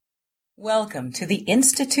Welcome to the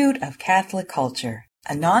Institute of Catholic Culture,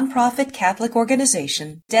 a nonprofit Catholic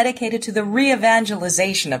organization dedicated to the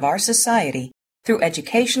re-evangelization of our society through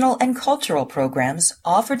educational and cultural programs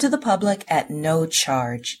offered to the public at no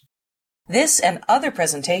charge. This and other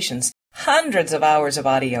presentations, hundreds of hours of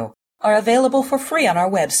audio, are available for free on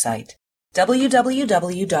our website,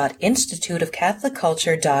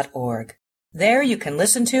 www.instituteofcatholicculture.org. There you can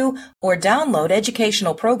listen to or download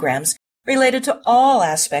educational programs related to all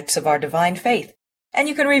aspects of our divine faith, and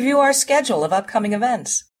you can review our schedule of upcoming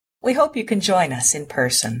events. We hope you can join us in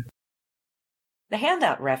person. The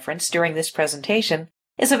handout reference during this presentation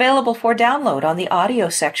is available for download on the audio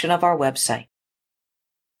section of our website.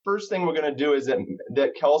 First thing we're going to do is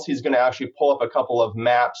that Kelsey's going to actually pull up a couple of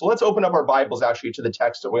maps. So let's open up our Bibles actually to the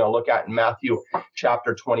text that we're going to look at in Matthew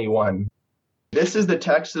chapter 21. This is the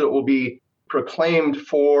text that will be proclaimed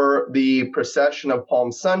for the procession of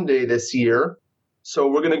Palm Sunday this year. So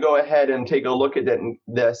we're going to go ahead and take a look at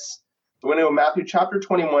this. We're going to go Matthew chapter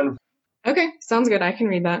 21. Okay, sounds good. I can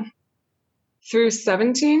read that. Through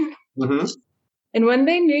 17? Mm-hmm. And when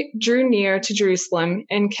they drew near to Jerusalem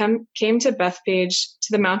and came to Bethphage,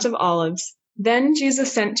 to the Mount of Olives, then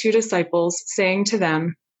Jesus sent 2 disciples, saying to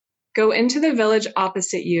them, "Go into the village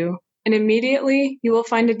opposite you, and immediately you will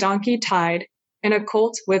find a donkey tied and a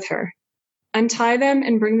colt with her. Untie them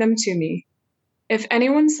and bring them to me. If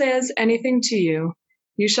anyone says anything to you,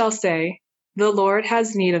 you shall say, 'The Lord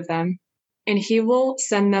has need of them,' and he will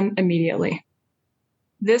send them immediately."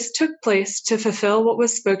 This took place to fulfill what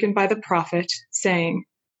was spoken by the prophet, saying,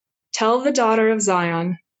 "Tell the daughter of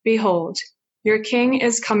Zion, behold, your king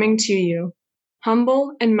is coming to you,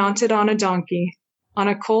 humble and mounted on a donkey, on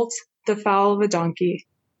a colt, the foal of a donkey."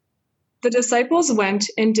 The disciples went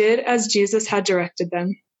and did as Jesus had directed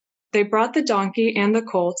them. They brought the donkey and the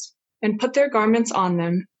colt, and put their garments on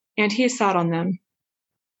them, and he sat on them.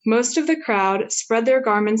 Most of the crowd spread their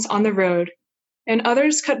garments on the road, and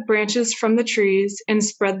others cut branches from the trees and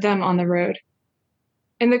spread them on the road.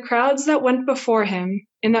 And the crowds that went before him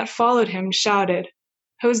and that followed him shouted,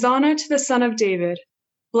 "Hosanna to the Son of David!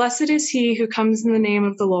 Blessed is he who comes in the name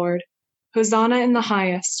of the Lord! Hosanna in the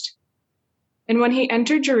highest!" And when he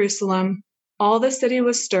entered Jerusalem, all the city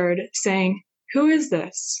was stirred, saying, "Who is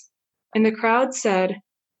this?" And the crowd said,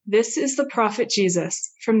 "This is the prophet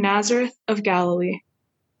Jesus from Nazareth of Galilee."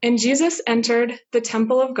 And Jesus entered the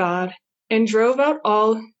temple of God and drove out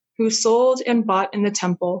all who sold and bought in the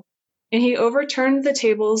temple. And he overturned the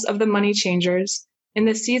tables of the money changers and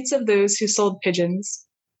the seats of those who sold pigeons.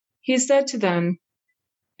 He said to them,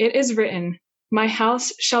 "It is written, 'My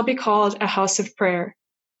house shall be called a house of prayer,'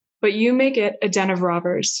 but you make it a den of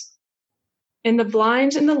robbers." And the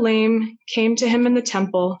blind and the lame came to him in the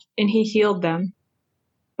temple, and he healed them.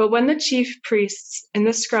 But when the chief priests and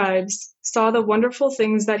the scribes saw the wonderful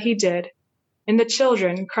things that he did, and the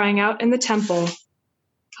children crying out in the temple,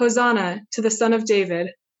 "Hosanna to the Son of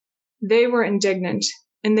David," they were indignant,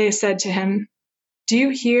 and they said to him, "Do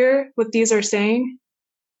you hear what these are saying?"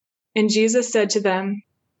 And Jesus said to them,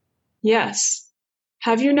 "Yes.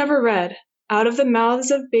 Have you never read, 'Out of the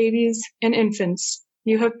mouths of babies and infants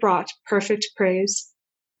you have brought perfect praise'?"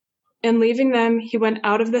 And leaving them, he went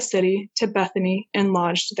out of the city to Bethany and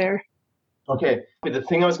lodged there. Okay, the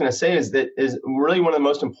thing I was going to say is really one of the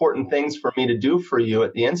most important things for me to do for you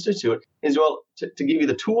at the Institute is, well, to give you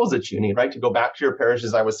the tools that you need, right? To go back to your parish,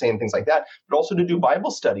 as I was saying, things like that, but also to do Bible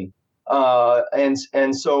study. So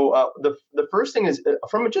the first thing is,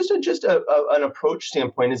 from an approach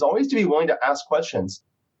standpoint, is always to be willing to ask questions.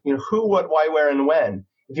 You know, who, what, why, where, and when.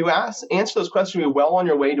 If you answer those questions, you're well on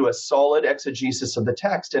your way to a solid exegesis of the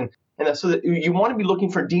text. And so that you want to be looking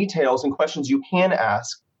for details and questions you can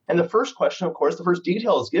ask. And the first question, of course, the first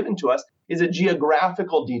detail is given to us is a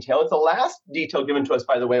geographical detail. It's the last detail given to us,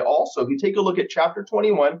 by the way, also. If you take a look at chapter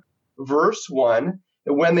 21, verse 1,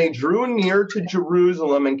 when they drew near to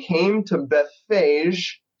Jerusalem and came to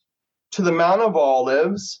Bethphage, to the Mount of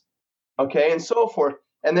Olives, okay, and so forth.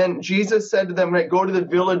 And then Jesus said to them, go to the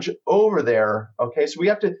village over there. Okay, so we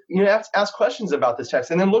have to ask questions about this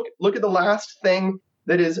text. And then look at the last thing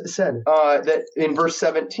that is said that in verse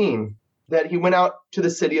 17, that he went out to the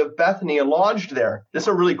city of Bethany and lodged there. This is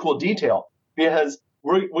a really cool detail, because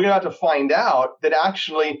we're going to have to find out that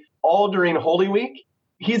actually all during Holy Week,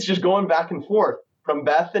 he's just going back and forth from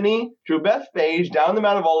Bethany through Bethphage down the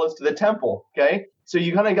Mount of Olives to the temple. Okay, so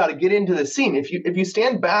you kind of got to get into the scene. If you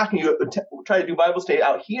stand back and you try to do Bible study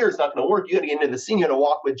out here, it's not going to work. You got to get into the scene. You got to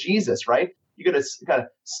walk with Jesus, right? You got to kind of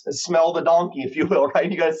smell the donkey, if you will, right?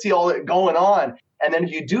 You got to see all that going on, and then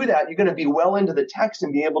if you do that, you're going to be well into the text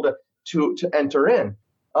and be able to enter in.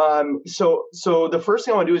 So the first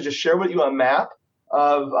thing I want to do is just share with you a map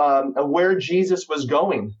of where Jesus was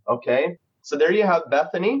going. Okay, so there you have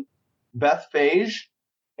Bethany, Bethphage,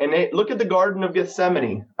 and look at the Garden of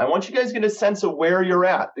Gethsemane. I want you guys to get a sense of where you're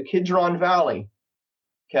at, the Kidron Valley.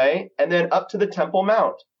 Okay, and then up to the Temple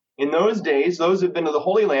Mount. In those days, those who've been to the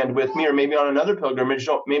Holy Land with me, or maybe on another pilgrimage,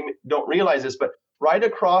 don't realize this, but right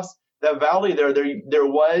across the valley there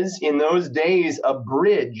was in those days a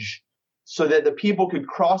bridge so that the people could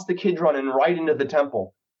cross the Kidron and right into the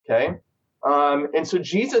temple. Okay, and so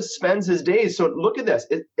Jesus spends his days. So look at this.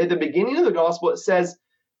 At the beginning of the gospel, it says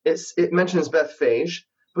it mentions Bethphage,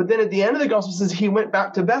 but then at the end of the gospel, it says he went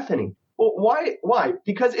back to Bethany. Well, why? Why?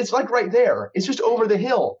 Because it's like right there. It's just over the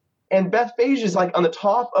hill. And Bethphage is like on the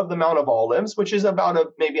top of the Mount of Olives, which is about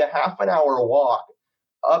maybe a half an hour walk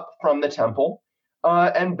up from the temple.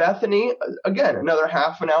 And Bethany, again, another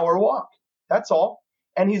half an hour walk. That's all.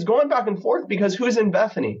 And he's going back and forth because who's in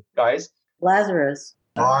Bethany, guys? Lazarus.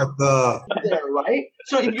 Martha. There, right?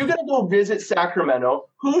 So if you're going to go visit Sacramento,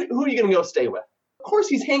 who are you going to go stay with? Of course,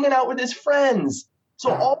 he's hanging out with his friends. So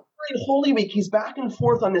all during Holy Week, he's back and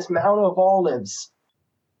forth on this Mount of Olives.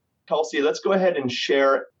 Kelsey, let's go ahead and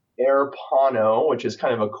share Erpano, which is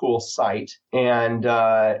kind of a cool site, and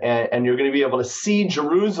you're going to be able to see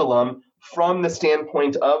Jerusalem from the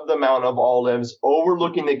standpoint of the Mount of Olives,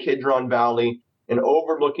 overlooking the Kidron Valley and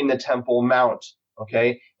overlooking the Temple Mount.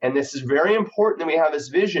 Okay, and this is very important that we have this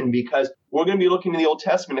vision because we're going to be looking in the Old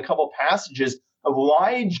Testament a couple passages of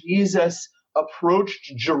why Jesus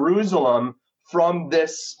approached Jerusalem from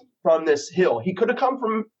this hill. He could have come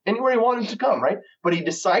from anywhere he wanted to come, right? But he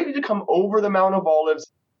decided to come over the Mount of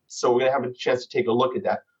Olives. So we're going to have a chance to take a look at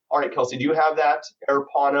that. All right, Kelsey, do you have that?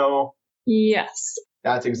 Erpano? Yes.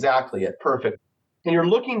 That's exactly it. Perfect. And you're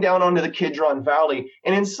looking down onto the Kidron Valley.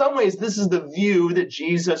 And in some ways, this is the view that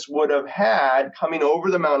Jesus would have had coming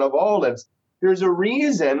over the Mount of Olives. There's a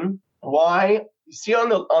reason why you see on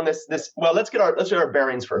this. Well, let's get our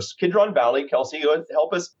bearings first. Kidron Valley, Kelsey, go ahead,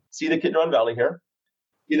 help us see the Kidron Valley here.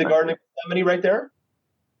 See the Garden of Gethsemane right there?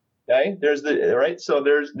 Okay, so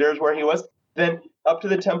there's where he was. Then up to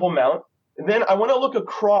the Temple Mount. And then I want to look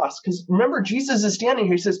across, because remember, Jesus is standing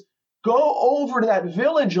here. He says, go over to that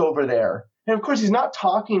village over there. And of course, he's not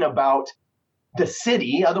talking about the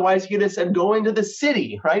city. Otherwise, he would have said, go into the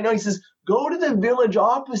city, right? No, he says, go to the village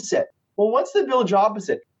opposite. Well, what's the village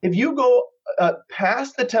opposite? If you go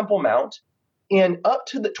past the Temple Mount and up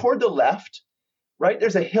to toward the left, right,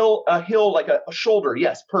 there's a hill like a shoulder.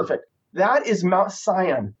 Yes, perfect. That is Mount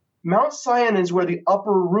Sion. Mount Sion is where the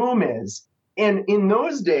upper room is. And in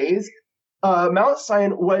those days, Mount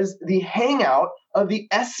Sion was the hangout of the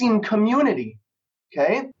Essene community.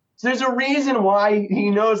 Okay? So there's a reason why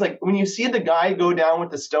he knows, like, when you see the guy go down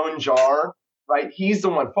with the stone jar, right? He's the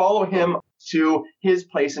one. Follow him to his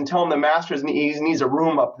place and tell him the master needs a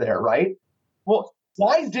room up there, right? Well,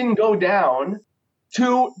 guys didn't go down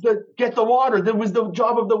to get the water. That was the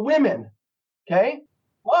job of the women. Okay?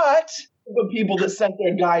 But the people that sent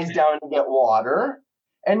their guys down to get water,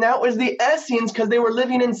 and that was the Essenes because they were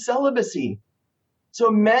living in celibacy.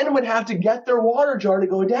 So men would have to get their water jar to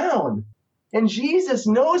go down. And Jesus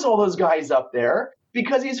knows all those guys up there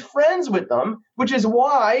because he's friends with them, which is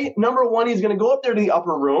why, number one, he's going to go up there to the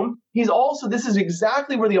upper room. This is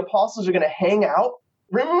exactly where the apostles are going to hang out.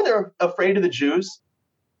 Remember they're afraid of the Jews?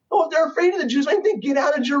 Oh, if they're afraid of the Jews, why didn't they get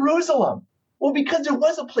out of Jerusalem? Well, because there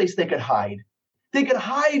was a place they could hide. They could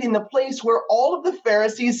hide in the place where all of the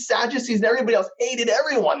Pharisees, Sadducees, and everybody else hated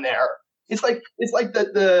everyone there. It's like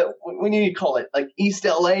the what do you call it? Like East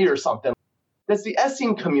LA or something. That's the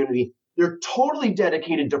Essene community. They're totally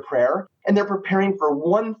dedicated to prayer, and they're preparing for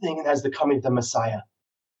one thing, and that's the coming of the Messiah.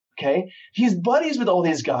 Okay? He's buddies with all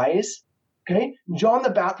these guys. Okay? John the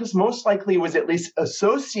Baptist most likely was at least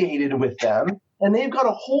associated with them, and they've got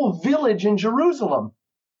a whole village in Jerusalem.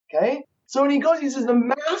 Okay? So when he goes, he says, the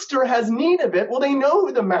master has need of it. Well, they know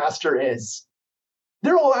who the master is.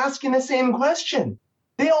 They're all asking the same question.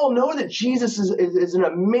 They all know that Jesus is an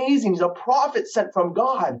amazing, he's a prophet sent from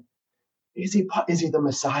God. Is he the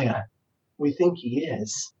Messiah? We think he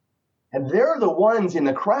is. And they're the ones in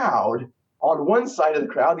the crowd, on one side of the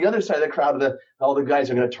crowd, the other side of the crowd, all the guys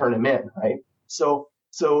are going to turn him in, right? So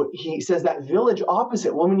he says that village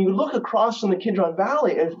opposite. Well, when you look across from the Kidron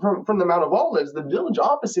Valley, from the Mount of Olives, the village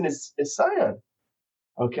opposite is Sion.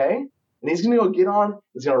 Okay? And he's going to go get on,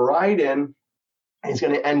 he's going to ride in, and he's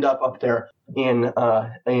going to end up there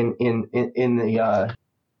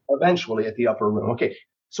eventually at the upper room. Okay.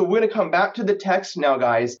 So we're going to come back to the text now,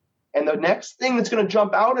 guys. And the next thing that's going to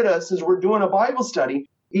jump out at us as we're doing a Bible study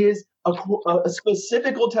is a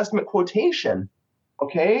specific Old Testament quotation,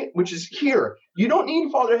 okay, which is here. You don't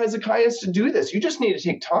need Father Hezekiah to do this. You just need to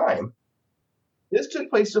take time. This took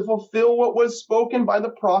place to fulfill what was spoken by the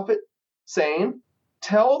prophet, saying,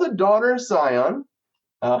 tell the daughter Zion,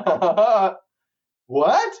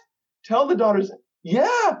 what? Tell the daughters,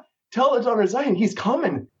 yeah, tell the daughter Zion, he's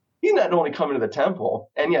coming. He's not only coming to the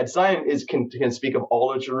temple, and yet Zion can speak of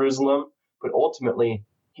all of Jerusalem, but ultimately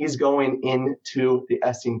he's going into the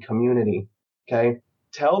Essene community. Okay?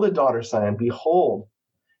 Tell the daughter Zion, behold,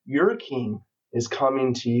 your king is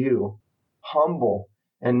coming to you, humble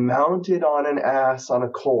and mounted on an ass, on a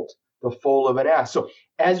colt, the foal of an ass. So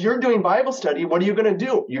as you're doing Bible study, what are you going to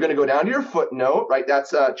do? You're going to go down to your footnote, right?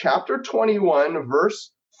 That's chapter 21,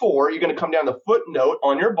 verse 4. You're going to come down the footnote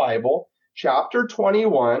on your Bible, chapter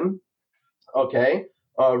 21, okay,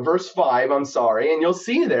 verse 5, I'm sorry. And you'll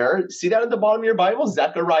see there, see that at the bottom of your Bible?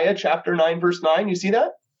 Zechariah chapter 9, verse 9. You see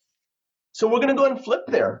that? So we're going to go ahead and flip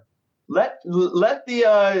there. Let the,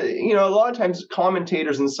 a lot of times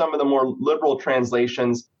commentators in some of the more liberal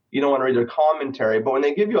translations, you don't want to read their commentary, but when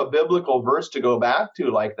they give you a biblical verse to go back to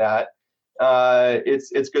like that,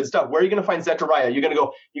 it's good stuff. Where are you going to find Zechariah? You're going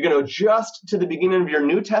to go just to the beginning of your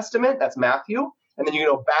New Testament. That's Matthew. And then you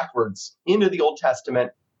go backwards into the Old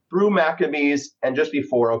Testament through Maccabees and just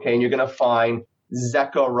before, okay, and you're going to find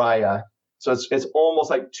Zechariah. So it's almost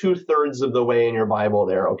like 2/3 of the way in your Bible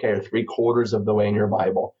there, okay, or 3/4 of the way in your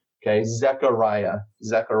Bible, okay, Zechariah.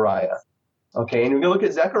 Okay, and we're going to look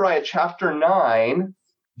at Zechariah chapter 9,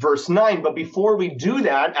 verse 9, but before we do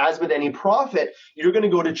that, as with any prophet, you're going to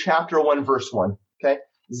go to chapter 1, verse 1, okay?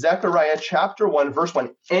 Zechariah chapter 1, verse 1.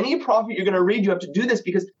 Any prophet you're going to read, you have to do this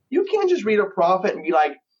because you can't just read a prophet and be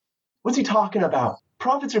like, what's he talking about?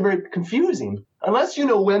 Prophets are very confusing unless you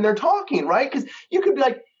know when they're talking, right? Because you could be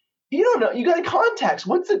like, you don't know, you got a context.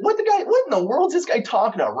 What in the world is this guy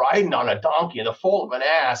talking about? Riding on a donkey in the foal of an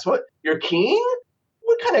ass. What, your king?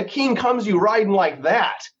 What kind of king comes you riding like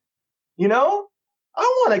that? You know? I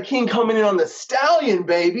want a king coming in on the stallion,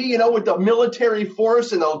 baby, with the military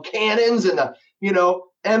force and the cannons and the,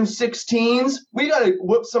 M16s. We got to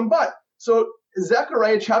whoop some butt. So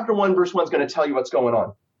Zechariah chapter 1, verse 1 is going to tell you what's going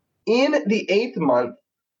on. In the 8th month,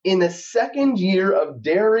 in the 2nd year of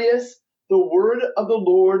Darius, the word of the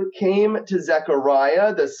Lord came to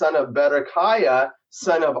Zechariah, the son of Berechiah,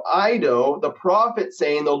 son of Iddo, the prophet,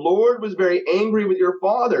 saying, the Lord was very angry with your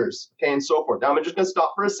fathers, okay, and so forth. Now, I'm just going to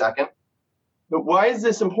stop for a second. But why is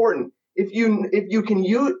this important? If you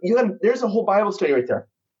can, there's a whole Bible study right there.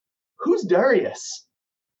 Who's Darius?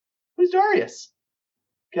 Who's Darius?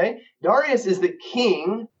 Okay, Darius is the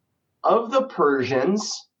king of the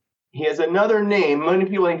Persians. He has another name. Many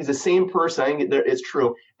people think he's the same person. I think it's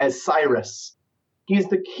true, as Cyrus. He's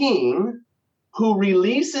the king who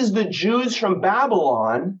releases the Jews from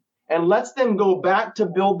Babylon and lets them go back to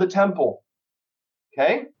build the temple.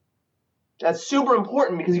 Okay? That's super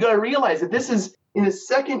important because you got to realize that this is in the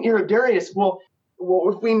 2nd year of Darius. Well,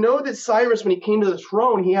 if we know that Cyrus, when he came to the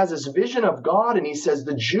throne, he has this vision of God and he says,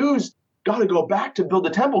 the Jews got to go back to build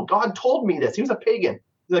the temple. God told me this. He was a pagan.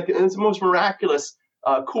 It's the most miraculous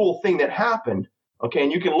cool thing that happened. Okay,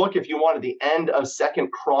 and you can look if you want at the end of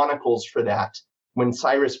 2nd Chronicles for that, when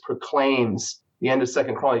Cyrus proclaims, the end of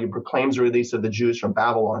 2nd Chronicles, he proclaims the release of the Jews from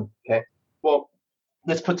Babylon. Okay, well,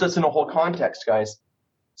 this puts us in a whole context, guys.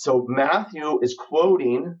 So Matthew is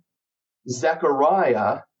quoting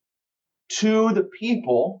Zechariah to the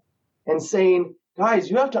people and saying, guys,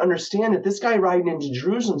 you have to understand that this guy riding into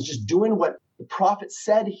Jerusalem is just doing what the prophet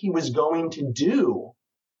said he was going to do.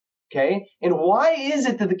 Okay, and why is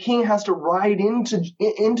it that the king has to ride into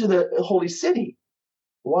the holy city?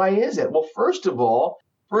 Why is it? Well, first of all,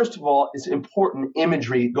 it's important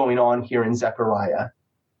imagery going on here in Zechariah.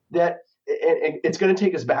 That it's going to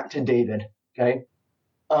take us back to David. Okay,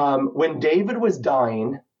 when David was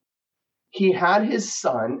dying, he had his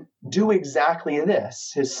son do exactly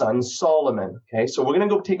this. His son Solomon. Okay, so we're going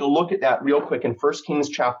to go take a look at that real quick in 1 Kings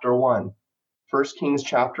chapter 1. 1 Kings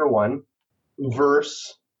chapter 1,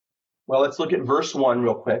 verse. Well, let's look at verse 1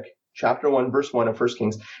 real quick. Chapter 1, verse 1 of 1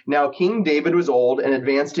 Kings. Now, King David was old and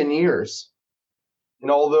advanced in years.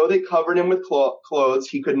 And although they covered him with clothes,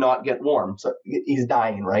 he could not get warm. So he's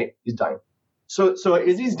dying, right? He's dying. So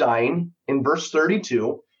as he's dying, in verse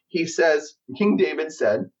 32, he says, King David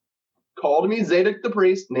said, call to me Zadok the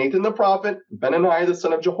priest, Nathan the prophet, Benaiah the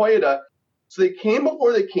son of Jehoiada. So they came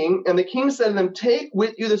before the king, and the king said to them, take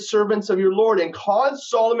with you the servants of your Lord, and cause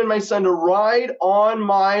Solomon my son to ride on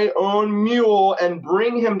my own mule, and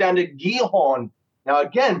bring him down to Gihon. Now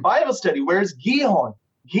again, Bible study, where's Gihon?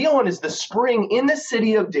 Gihon is the spring in the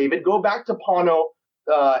city of David. Go back to Pano,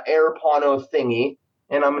 Air Pano thingy,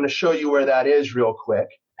 and I'm going to show you where that is real quick.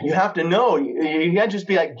 You have to know, you can't just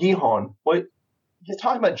be like Gihon. What? He's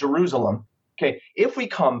talking about Jerusalem. Okay, if we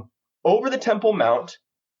come over the Temple Mount,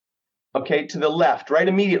 okay, to the left, right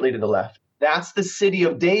immediately to the left. That's the city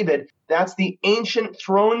of David. That's the ancient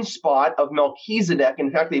throne spot of Melchizedek.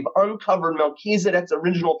 In fact, they've uncovered Melchizedek's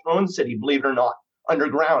original throne city, believe it or not,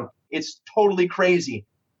 underground. It's totally crazy,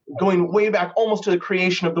 going way back almost to the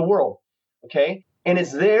creation of the world, okay? And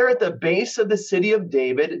it's there at the base of the city of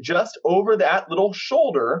David, just over that little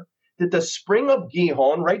shoulder, that the spring of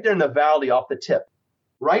Gihon, right there in the valley off the tip,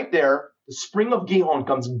 right there, the spring of Gihon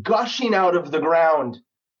comes gushing out of the ground.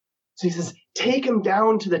 So he says, take him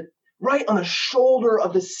down to the, right on the shoulder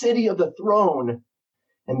of the city of the throne,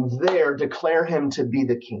 and there declare him to be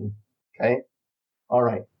the king. Okay? All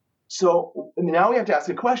right. So now we have to ask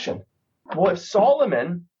a question. Well, if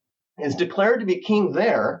Solomon is declared to be king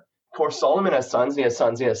there, of course, Solomon has sons, and he has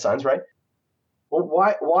sons, and he has sons, right? Well,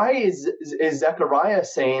 why is Zechariah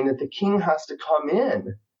saying that the king has to come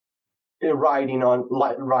in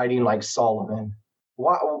riding like Solomon?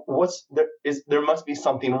 There must be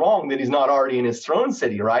something wrong that he's not already in his throne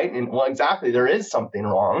city, right? And well, exactly, there is something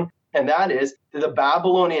wrong, and that is that the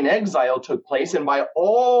Babylonian exile took place, and by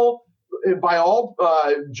all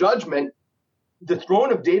judgment, the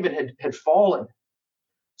throne of David had fallen.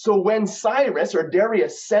 So when Cyrus or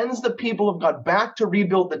Darius sends the people of God back to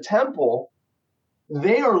rebuild the temple,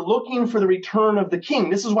 they are looking for the return of the king.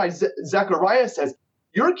 This is why Zechariah says,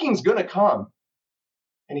 your king's going to come.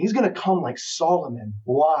 And he's going to come like Solomon.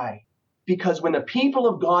 Why? Because when the people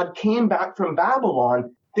of God came back from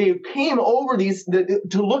Babylon, they came over to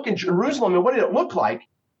look at Jerusalem. And what did it look like?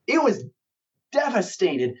 It was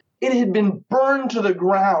devastated. It had been burned to the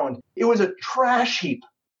ground. It was a trash heap.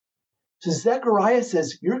 So Zechariah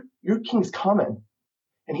says, your king's coming.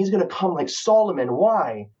 And he's going to come like Solomon.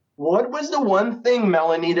 Why? What was the one thing,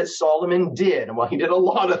 Melanie, that Solomon did? Well, he did a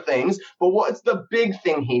lot of things, but what's the big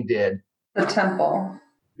thing he did? The temple.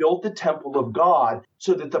 Built the temple of God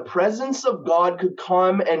so that the presence of God could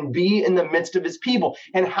come and be in the midst of his people.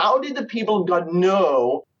 And how did the people of God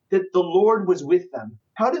know that the Lord was with them?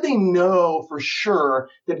 How did they know for sure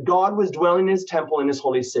that God was dwelling in his temple in his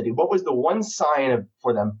holy city? What was the one sign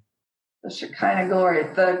for them? The Shekinah glory,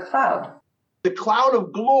 the cloud. The cloud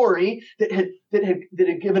of glory that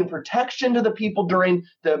had given protection to the people during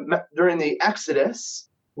the Exodus.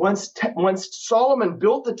 Once Solomon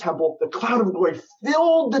built the temple, the cloud of glory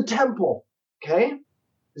filled the temple. Okay?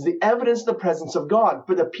 Is the evidence of the presence of God.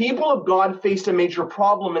 But the people of God faced a major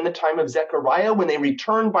problem in the time of Zechariah when they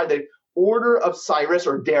returned by the order of Cyrus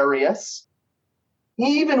or Darius.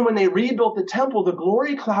 Even when they rebuilt the temple, the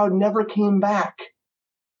glory cloud never came back.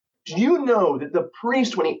 Do you know that the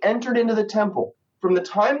priest, when he entered into the temple, from the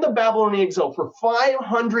time of the Babylonian exile, for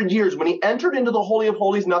 500 years, when he entered into the Holy of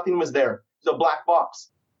Holies, nothing was there. It was a black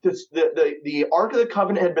box. The Ark of the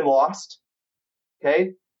Covenant had been lost,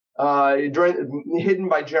 okay, hidden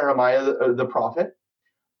by Jeremiah, the prophet.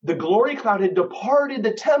 The glory cloud had departed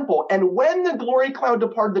the temple. And when the glory cloud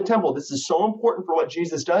departed the temple, this is so important for what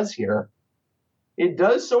Jesus does here, it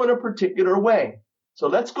does so in a particular way. So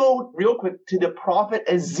let's go real quick to the prophet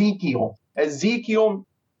Ezekiel. Ezekiel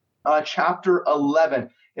chapter 11.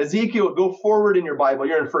 Ezekiel, go forward in your Bible.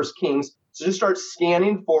 You're in 1 Kings. So just start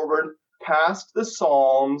scanning forward past the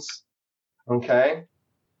Psalms, okay,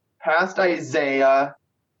 past Isaiah,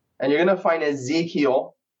 and you're going to find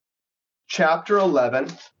Ezekiel chapter 11.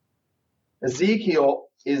 Ezekiel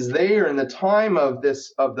is there in the time of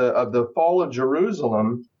the fall of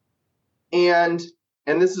Jerusalem, and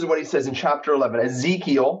this is what he says in chapter 11.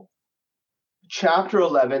 Ezekiel chapter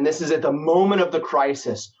 11, this is at the moment of the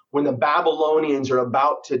crisis when the Babylonians are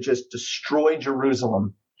about to just destroy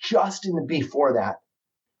Jerusalem. Just before that,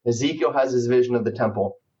 Ezekiel has his vision of the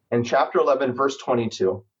temple. In chapter 11, verse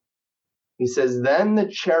 22, he says, then the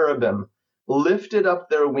cherubim lifted up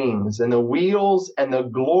their wings, and the wheels and the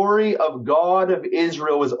glory of God of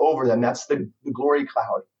Israel was over them. That's the glory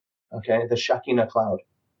cloud, okay, the Shekinah cloud.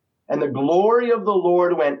 And the glory of the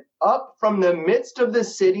Lord went up from the midst of the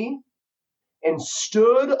city and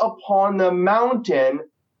stood upon the mountain,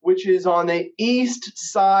 which is on the east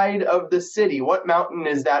side of the city. What mountain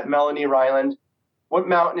is that, Melanie Ryland? What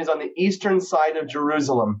mountain is on the eastern side of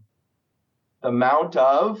Jerusalem? The Mount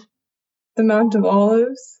of? The Mount of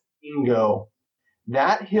Olives. Bingo.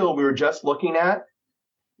 That hill we were just looking at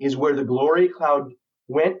is where the glory cloud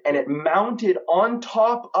went, and it mounted on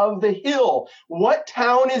top of the hill. What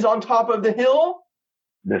town is on top of the hill?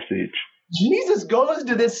 Message. Jesus goes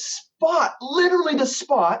to this spot, literally the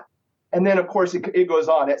spot, and then, of course, it goes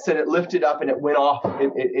on. It said it lifted up and it went off.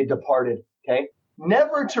 It departed, okay?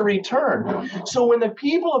 Never to return. So when the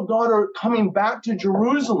people of God are coming back to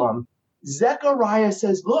Jerusalem, Zechariah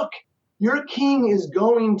says, look, your king is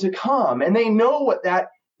going to come. And they know what that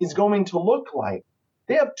is going to look like.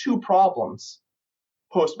 They have two problems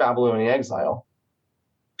post-Babylonian exile.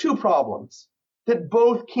 Two problems. That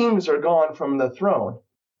both kings are gone from the throne.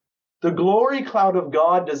 The glory cloud of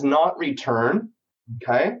God does not return,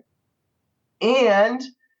 okay? And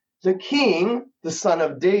the king, the son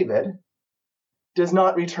of David, does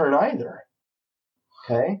not return either,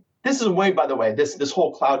 okay? This is why, by the way, this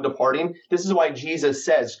whole cloud departing, this is why Jesus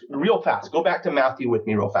says, real fast, go back to Matthew with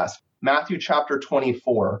me real fast. Matthew chapter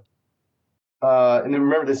 24. And then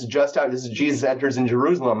remember, this is Jesus enters in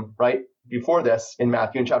Jerusalem, right? Before this, in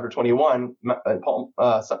Matthew in chapter 21,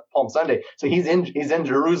 Palm Sunday. So he's in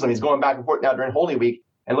Jerusalem. He's going back and forth now during Holy Week.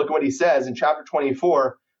 And look at what he says in chapter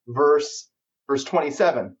 24, verse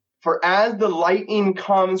 27. For as the lightning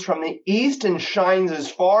comes from the east and shines as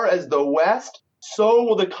far as the west, so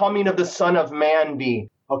will the coming of the Son of Man be.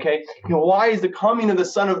 Okay? Why is the coming of the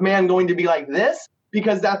Son of Man going to be like this?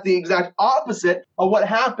 Because that's the exact opposite of what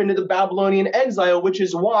happened to the Babylonian exile, which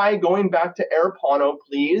is why, going back to Erpano,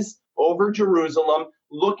 please, over Jerusalem,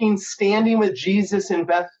 standing with Jesus in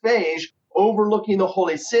Bethphage, overlooking the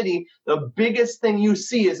holy city, the biggest thing you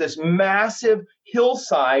see is this massive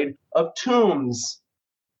hillside of tombs.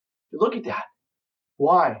 Look at that.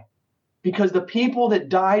 Why? Because the people that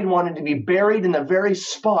died wanted to be buried in the very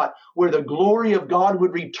spot where the glory of God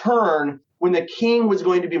would return when the king was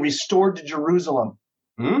going to be restored to Jerusalem.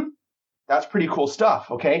 That's pretty cool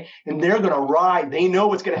stuff, okay? And they're going to ride. They know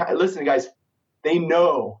what's going to happen. Listen, guys, they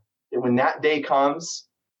know that when that day comes,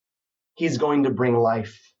 he's going to bring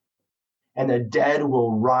life. And the dead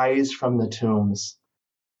will rise from the tombs.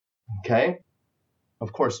 Okay?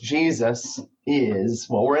 Of course, Jesus is,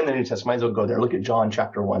 well, we're in the New Testament. Might as well go there. Look at John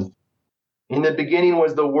chapter 1. In the beginning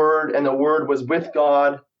was the Word, and the Word was with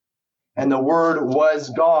God, and the Word was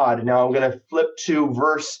God. Now I'm going to flip to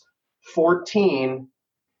verse 14.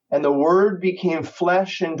 And the Word became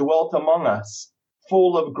flesh and dwelt among us,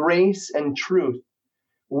 full of grace and truth.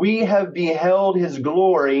 We have beheld his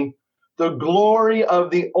glory, the glory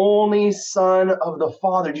of the only Son of the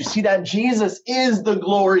Father. Do you see that? Jesus is the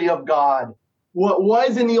glory of God. What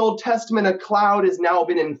was in the Old Testament a cloud has now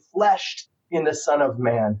been enfleshed in the Son of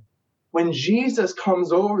Man. When Jesus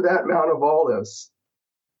comes over that Mount of Olives,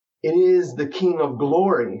 it is the King of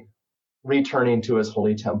glory returning to his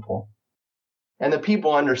holy temple. And the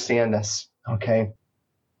people understand this, okay?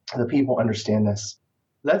 The people understand this.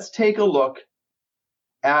 Let's take a look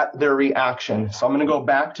at their reaction. So I'm going to go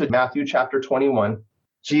back to Matthew chapter 21.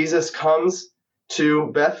 Jesus comes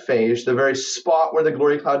to Bethphage, the very spot where the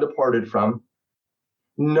glory cloud departed from.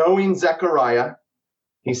 Knowing Zechariah,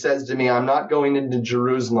 he says to me, I'm not going into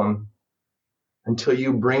Jerusalem until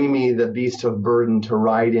you bring me the beast of burden to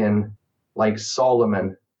ride in, like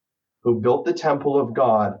Solomon, who built the temple of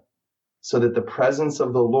God, so that the presence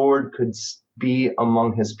of the Lord could be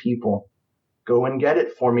among his people. Go and get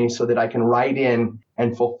it for me so that I can ride in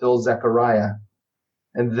and fulfill Zechariah.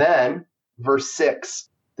 And then, verse 6,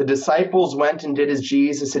 the disciples went and did as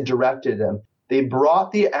Jesus had directed them. They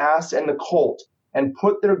brought the ass and the colt and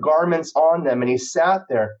put their garments on them, and he sat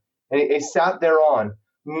there, and he sat thereon.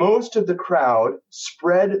 Most of the crowd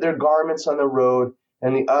spread their garments on the road,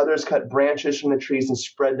 and the others cut branches from the trees and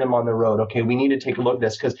spread them on the road. Okay, we need to take a look at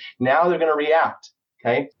this because now they're going to react.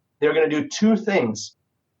 Okay, they're going to do two things.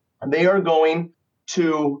 They are going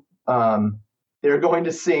to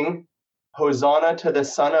sing Hosanna to the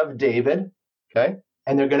Son of David. Okay,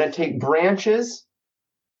 and they're going to take branches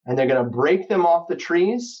and they're going to break them off the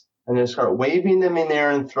trees and they're going to start waving them in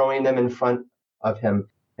there and throwing them in front of him.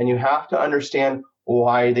 And you have to understand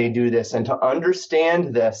why they do this. And to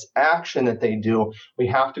understand this action that they do, we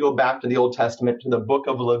have to go back to the Old Testament, to the book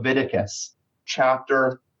of Leviticus,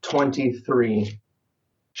 chapter 23.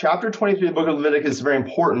 Chapter 23 of the book of Leviticus is very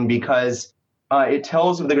important because it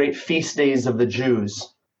tells of the great feast days of the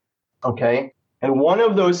Jews. Okay? And one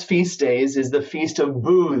of those feast days is the Feast of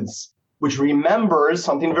Booths, which remembers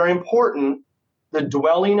something very important, the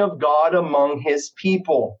dwelling of God among his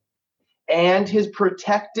people and his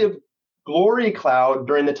protective glory cloud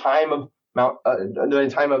during the time of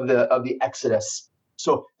the Exodus.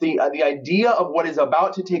 So the idea of what is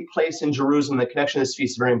about to take place in Jerusalem, the connection to this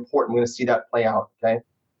feast is very important. We're going to see that play out. Okay,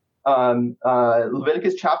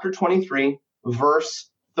 Leviticus chapter 23, verse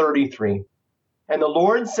 33. And the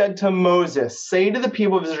Lord said to Moses, "Say to the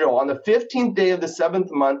people of Israel, on the 15th day of the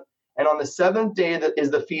 7th month, and on the 7th day that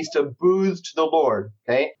is the Feast of Booths to the Lord."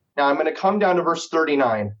 Okay. Now I'm going to come down to verse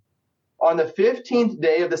 39. On the 15th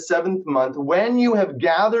day of the 7th month, when you have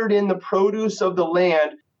gathered in the produce of the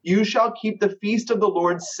land, you shall keep the feast of the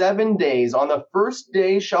Lord 7 days. On the first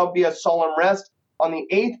day shall be a solemn rest. On the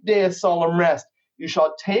 8th day a solemn rest. You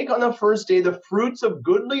shall take on the first day the fruits of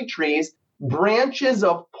goodly trees, branches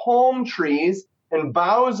of palm trees, and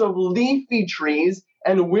boughs of leafy trees,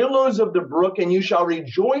 and willows of the brook, and you shall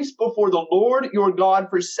rejoice before the Lord your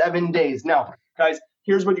God for 7 days. Now, guys,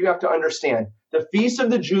 here's what you have to understand. The feasts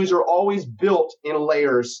of the Jews are always built in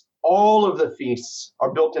layers. All of the feasts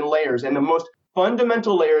are built in layers, and the most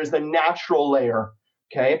fundamental layer is the natural layer,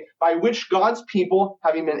 okay, by which God's people,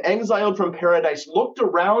 having been exiled from paradise, looked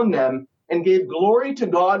around them and gave glory to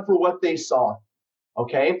God for what they saw.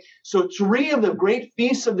 Okay, so 3 of the great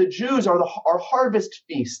feasts of the Jews are harvest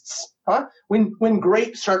feasts. When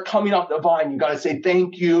grapes start coming off the vine, you got to say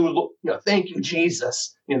thank you, thank you,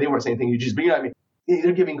 Jesus. They weren't saying thank you, Jesus, but you know what I mean.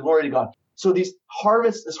 They're giving glory to God. So this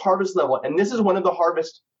harvest level, and this is one of the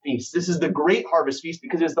harvest feasts. This is the great harvest feast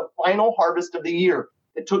because it's the final harvest of the year.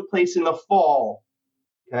 It took place in the fall,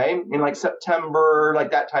 okay, in like September,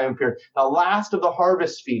 like that time period. The last of the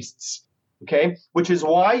harvest feasts, okay, which is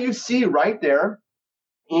why you see right there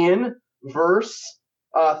in verse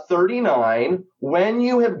 39, when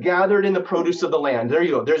you have gathered in the produce of the land. There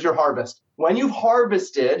you go. There's your harvest. When you've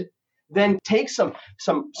harvested, then take some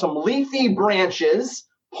leafy branches,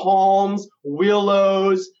 palms,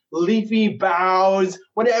 willows, leafy boughs,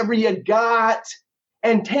 whatever you got,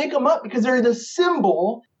 and take them up because they're the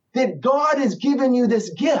symbol that God has given you this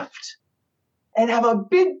gift. And have a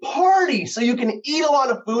big party so you can eat a lot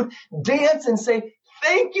of food, dance, and say,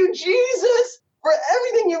 thank you, Jesus, for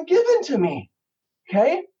everything you've given to me.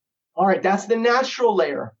 Okay? All right, that's the natural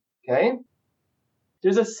layer. Okay?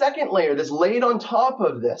 There's a second layer that's laid on top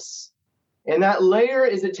of this. And that layer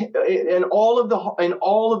is in all of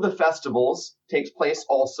the festivals takes place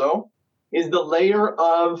also, is the layer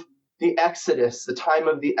of the Exodus, the time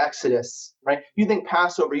of the Exodus, right? You think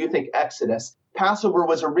Passover, you think Exodus. Passover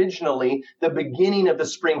was originally the beginning of the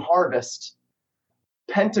spring harvest.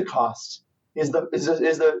 Pentecost is the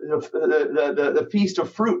feast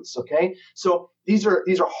of fruits. Okay, so these are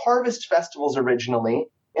harvest festivals originally,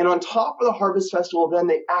 and on top of the harvest festival, then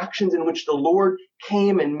the actions in which the Lord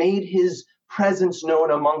came and made His presence known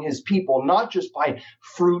among His people, not just by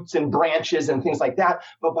fruits and branches and things like that,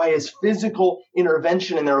 but by His physical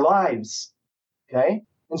intervention in their lives. Okay,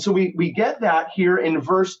 and so we get that here in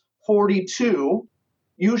verse 42.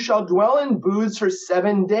 You shall dwell in booths for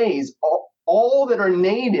 7 days. All that are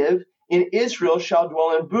native in Israel shall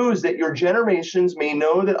dwell in booths, that your generations may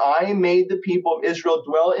know that I made the people of Israel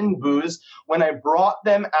dwell in booths when I brought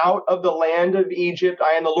them out of the land of Egypt.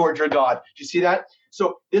 I am the Lord your God. Do you see that?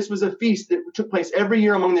 So this was a feast that took place every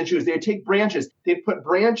year among the Jews. They would take branches. They'd put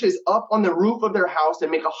branches up on the roof of their house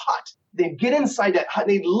and make a hut. They'd get inside that hut.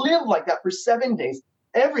 They'd live like that for 7 days.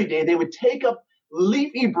 Every day they would take up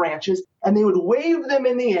leafy branches and they would wave them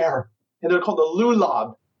in the air. And they're called the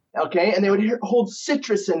lulav. Okay, and they would hold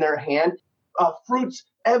citrus in their hand, fruits,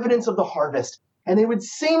 evidence of the harvest. And they would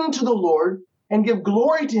sing to the Lord and give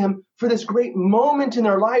glory to Him for this great moment in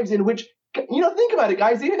their lives in which, think about it,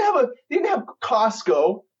 guys. They didn't have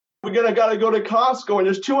Costco. We gotta go to Costco and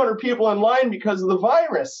there's 200 people in line because of the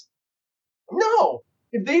virus. No,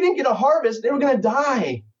 if they didn't get a harvest, they were gonna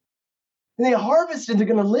die. And they harvested, they're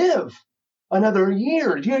gonna live another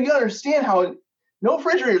year. Do you understand how? No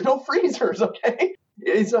refrigerators, no freezers. Okay.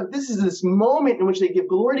 This is this moment in which they give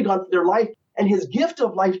glory to God for their life and His gift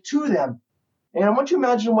of life to them. And I want you to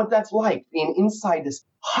imagine what that's like, being inside this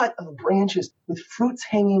hut of branches with fruits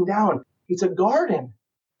hanging down. It's a garden.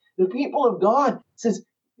 The people of God says,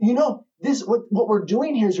 this what we're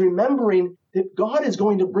doing here is remembering that God is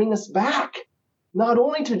going to bring us back, not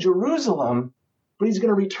only to Jerusalem, but He's going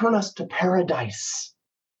to return us to paradise.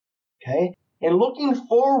 Okay? And looking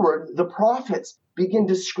forward, the prophets begin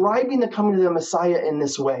describing the coming of the Messiah in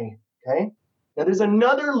this way. Okay? Now there's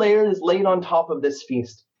another layer that's laid on top of this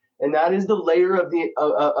feast, and that is the layer of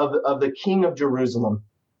the King of Jerusalem.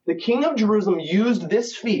 The King of Jerusalem used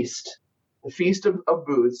this feast, the Feast of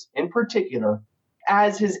Booths in particular,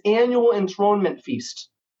 as his annual enthronement feast.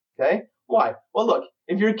 Okay? Why? Well, look,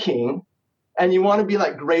 if you're king and you want to be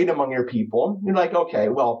like great among your people, you're like, okay,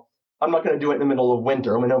 well, I'm not going to do it in the middle of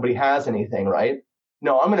winter when nobody has anything, right?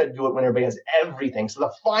 No, I'm going to do it when everybody has everything. So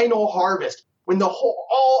the final harvest, when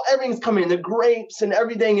everything's coming in, the grapes and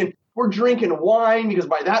everything, and we're drinking wine because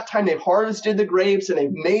by that time they've harvested the grapes and they've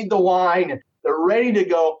made the wine and they're ready to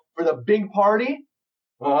go for the big party.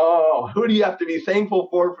 Oh, who do you have to be thankful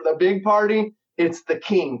for the big party? It's the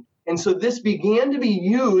king. And so this began to be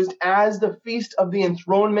used as the feast of the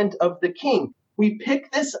enthronement of the king. We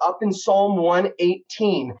pick this up in Psalm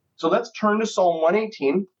 118. So let's turn to Psalm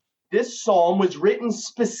 118. This psalm was written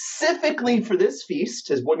specifically for this feast,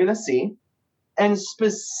 as we're going to see. and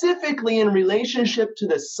specifically in relationship to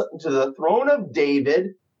the throne of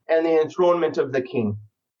David and the enthronement of the king.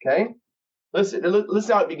 Okay? Listen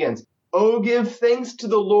how it begins. Oh, give thanks to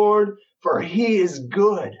the Lord, for he is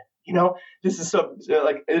good. You know, this is so,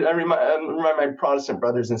 like, I remind my Protestant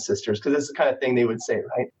brothers and sisters, because this is the kind of thing they would say,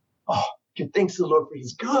 right? Oh, give thanks to the Lord, for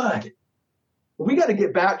he's good. We got to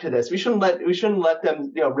get back to this. We shouldn't let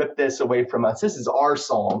them, rip this away from us. This is our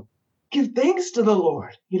psalm. Give thanks to the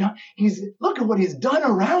Lord. Look at what he's done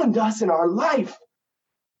around us in our life.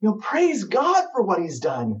 Praise God for what he's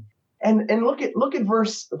done. And look at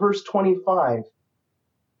verse 25.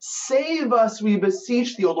 Save us, we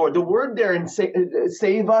beseech thee, O Lord. The word there in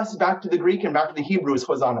save us, back to the Greek and back to the Hebrew, is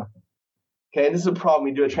Hosanna. Okay, this is a problem.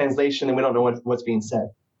 We do a translation and we don't know what's being said.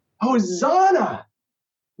 Hosanna!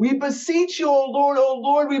 We beseech you, O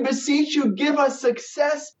Lord, we beseech you, give us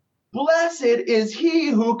success. Blessed is he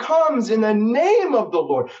who comes in the name of the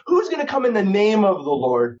Lord. Who's going to come in the name of the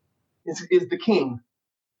Lord? Is the King,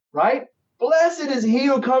 right? Blessed is he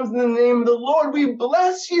who comes in the name of the Lord. We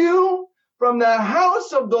bless you from the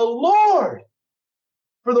house of the Lord.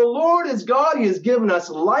 For the Lord is God. He has given us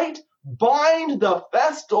light. Bind the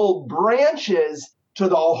festal branches to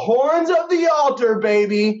the horns of the altar,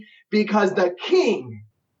 baby, because the King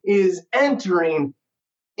is entering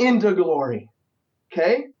into glory.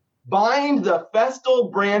 Okay? Bind the festal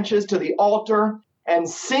branches to the altar and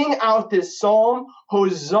sing out this psalm,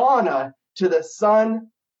 Hosanna to the Son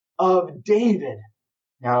of David.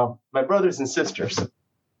 Now, my brothers and sisters,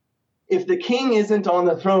 if the King isn't on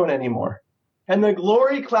the throne anymore and the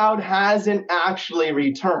glory cloud hasn't actually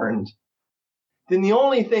returned, then the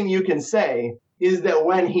only thing you can say is that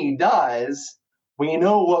when he does, we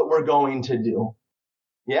know what we're going to do.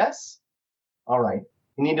 Yes? All right.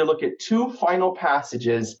 We need to look at two final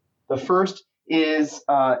passages. The first is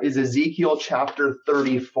Ezekiel chapter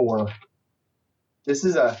 34. This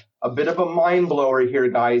is a bit of a mind blower here,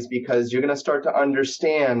 guys, because you're going to start to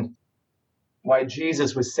understand why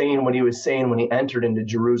Jesus was saying what he was saying when he entered into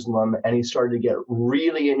Jerusalem and he started to get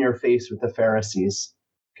really in your face with the Pharisees.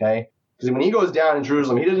 Okay? Because when he goes down in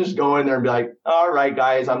Jerusalem, he doesn't just go in there and be like, all right,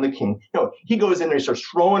 guys, I'm the king. No, he goes in there, he starts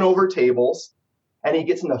throwing over tables, and he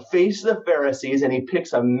gets in the face of the Pharisees, and he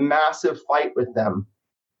picks a massive fight with them.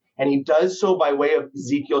 And he does so by way of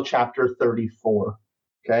Ezekiel chapter 34.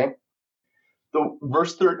 Okay?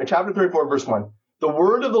 Chapter 34, verse 1. The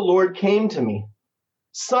word of the Lord came to me.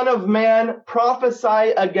 Son of man,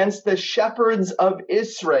 prophesy against the shepherds of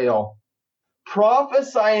Israel.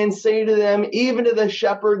 Prophesy and say to them, even to the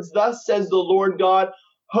shepherds, thus says the Lord God,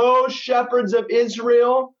 Ho, shepherds of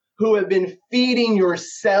Israel, who have been feeding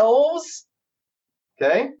yourselves.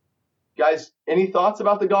 Okay? Guys, any thoughts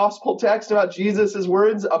about the gospel text, about Jesus'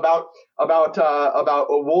 words, about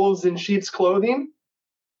wolves in sheep's clothing?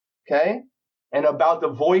 Okay? And about the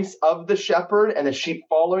voice of the shepherd and the sheep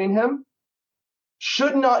following him?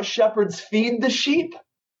 Should not shepherds feed the sheep?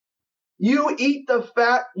 You eat the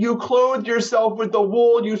fat, you clothe yourself with the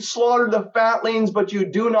wool, you slaughter the fatlings, but you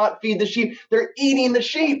do not feed the sheep. They're eating the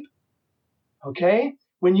sheep. Okay?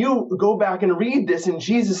 When you go back and read this in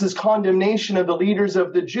Jesus' condemnation of the leaders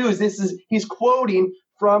of the Jews, he's quoting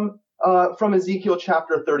from Ezekiel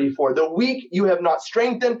chapter 34. The weak you have not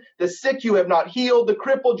strengthened, the sick you have not healed, the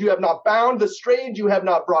crippled you have not bound, the strayed you have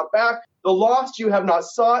not brought back, the lost you have not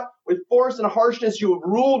sought, with force and harshness you have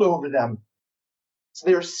ruled over them. So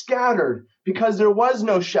they are scattered because there was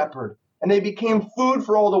no shepherd, and they became food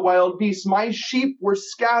for all the wild beasts. My sheep were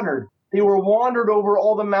scattered. They were wandered over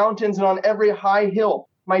all the mountains and on every high hill.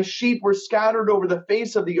 My sheep were scattered over the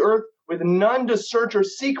face of the earth, with none to search or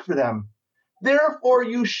seek for them. Therefore,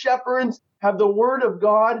 you shepherds have the word of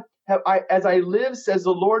God, as I live, says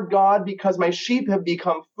the Lord God, because my sheep have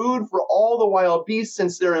become food for all the wild beasts,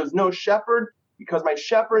 since there is no shepherd, because my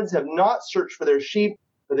shepherds have not searched for their sheep,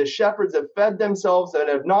 but the shepherds have fed themselves and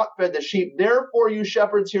have not fed the sheep. Therefore, you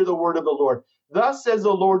shepherds, hear the word of the Lord. Thus says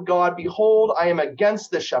the Lord God, behold, I am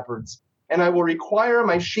against the shepherds, and I will require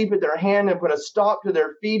my sheep at their hand and put a stop to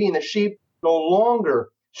their feeding the sheep. No longer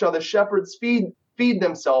shall the shepherds feed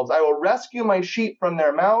themselves. I will rescue my sheep from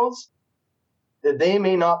their mouths, that they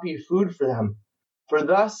may not be food for them. For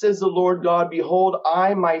thus says the Lord God, behold,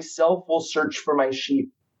 I myself will search for my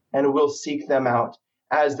sheep and will seek them out.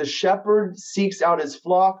 As the shepherd seeks out his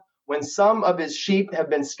flock, when some of his sheep have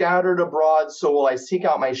been scattered abroad, so will I seek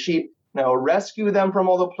out my sheep, and I will rescue them from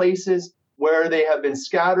all the places where they have been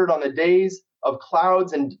scattered on the days of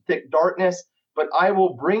clouds and thick darkness. But I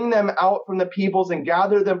will bring them out from the peoples and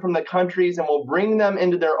gather them from the countries, and will bring them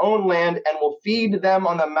into their own land, and will feed them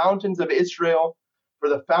on the mountains of Israel, for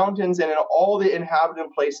the fountains and in all the inhabited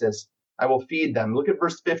places. I will feed them. Look at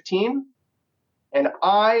verse 15. and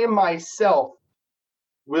I myself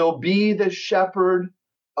will be the shepherd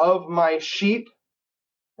of my sheep,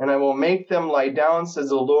 and I will make them lie down, says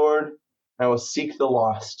the Lord. I will seek the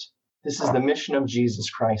lost. This is the mission of Jesus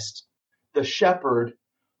Christ, the shepherd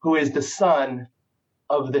who is the son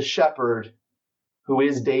of the shepherd who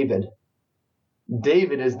is David.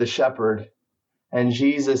 David is the shepherd, and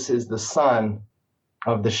Jesus is the son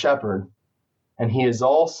of the shepherd. And he is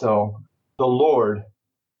also the Lord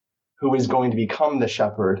who is going to become the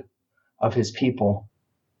shepherd of his people.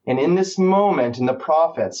 And in this moment, in the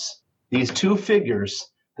prophets, these two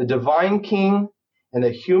figures, the divine king and the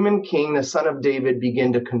human king, the son of David,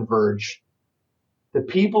 begin to converge. The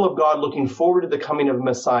people of God, looking forward to the coming of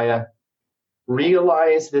Messiah,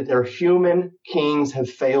 realize that their human kings have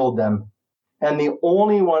failed them. And the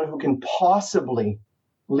only one who can possibly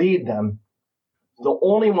lead them, the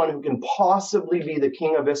only one who can possibly be the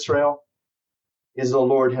king of Israel, is the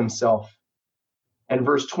Lord himself. And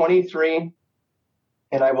verse 23,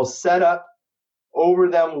 and I will set up over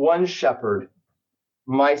them one shepherd,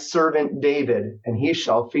 my servant David, and he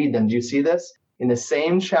shall feed them. Do you see this? In the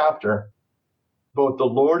same chapter, both the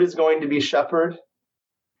Lord is going to be shepherd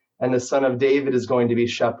and the son of David is going to be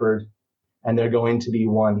shepherd, and they're going to be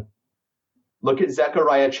one. Look at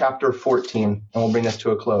Zechariah chapter 14, and we'll bring this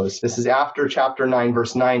to a close. This is after chapter 9,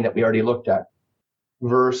 verse 9 that we already looked at.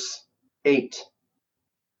 Verse 8.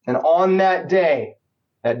 And on that day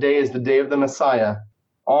is the day of the Messiah,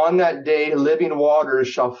 on that day living waters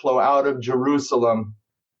shall flow out of Jerusalem,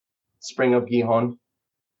 spring of Gihon,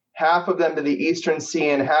 half of them to the eastern sea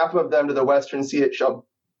and half of them to the western sea. It shall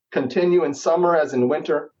continue in summer as in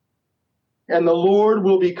winter. And the Lord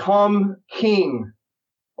will become king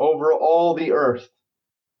over all the earth.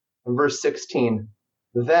 In verse 16,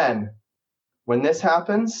 then, when this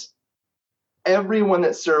happens, everyone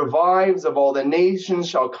that survives of all the nations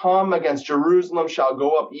shall come against Jerusalem, shall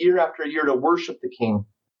go up year after year to worship the King,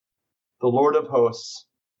 the Lord of hosts,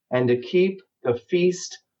 and to keep the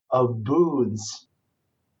feast of booths.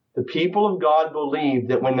 The people of God believed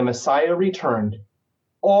that when the Messiah returned,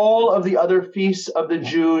 all of the other feasts of the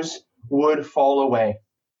Jews would fall away.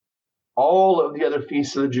 All of the other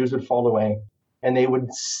feasts of the Jews would fall away, and they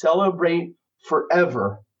would celebrate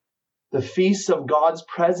forever the feast of God's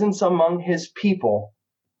presence among his people,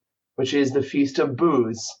 which is the Feast of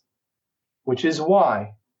Booths, which is why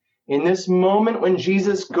in this moment when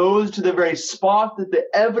Jesus goes to the very spot that the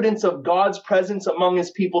evidence of God's presence among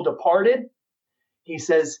his people departed, he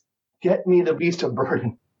says, get me the beast of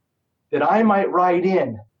burden, that I might ride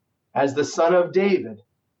in as the son of David.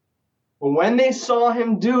 When they saw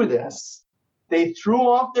him do this, they threw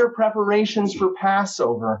off their preparations for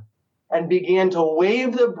Passover and began to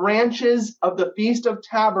wave the branches of the Feast of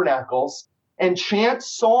Tabernacles and chant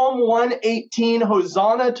Psalm 118,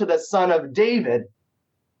 Hosanna to the Son of David,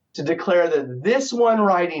 to declare that this one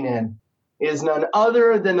riding in is none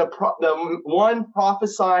other than the one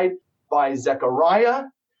prophesied by Zechariah,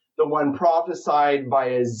 the one prophesied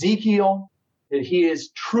by Ezekiel, that he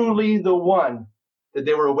is truly the one that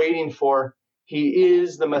they were waiting for. He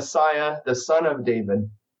is the Messiah, the son of David.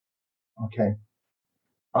 Okay.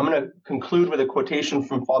 I'm going to conclude with a quotation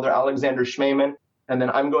from Father Alexander Schmemann, and then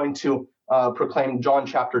I'm going to proclaim John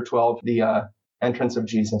chapter 12, the entrance of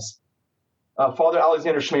Jesus. Father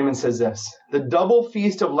Alexander Schmemann says this: the double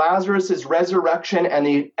feast of Lazarus' resurrection and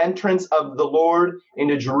the entrance of the Lord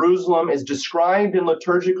into Jerusalem is described in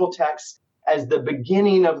liturgical texts as the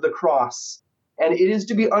beginning of the cross. And it is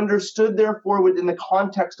to be understood, therefore, within the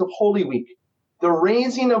context of Holy Week. The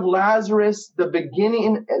raising of Lazarus, the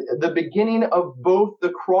beginning of both the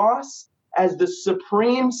cross as the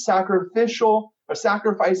supreme sacrificial or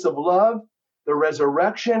sacrifice of love, the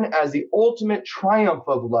resurrection as the ultimate triumph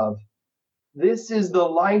of love. This is the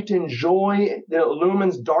light and joy that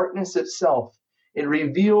illumines darkness itself. It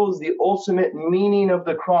reveals the ultimate meaning of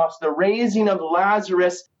the cross. The raising of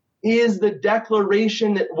Lazarus is the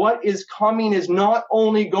declaration that what is coming is not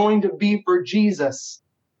only going to be for Jesus,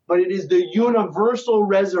 but it is the universal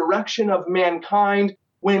resurrection of mankind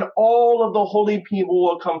when all of the holy people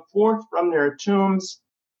will come forth from their tombs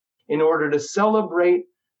in order to celebrate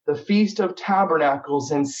the Feast of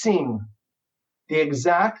Tabernacles and sing the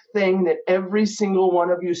exact thing that every single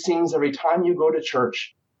one of you sings every time you go to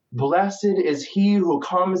church. Blessed is he who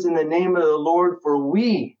comes in the name of the Lord, for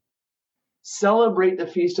we celebrate the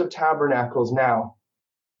Feast of Tabernacles now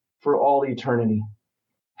for all eternity,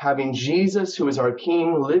 having Jesus, who is our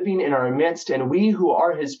King, living in our midst, and we who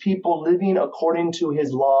are his people living according to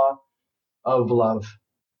his law of love.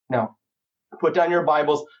 Now, put down your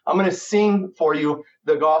Bibles. I'm going to sing for you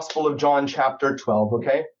the Gospel of John chapter 12,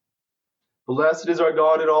 okay? Blessed is our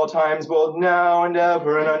God at all times, both now and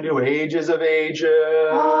ever, and unto ages of ages.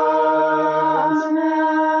 Amen.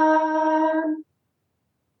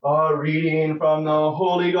 A reading from the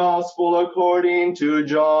Holy Gospel according to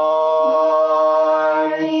John.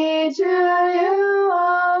 Glory to you,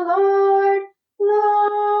 O Lord.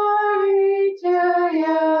 Glory to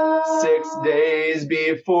you. 6 days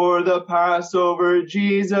before the Passover,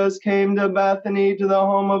 Jesus came to Bethany to the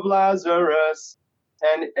home of Lazarus,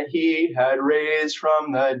 and he had raised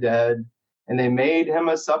from the dead. And they made him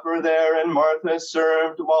a supper there, and Martha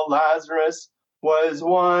served, while Lazarus was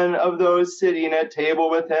one of those sitting at table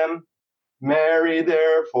with him. Mary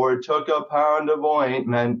therefore took a pound of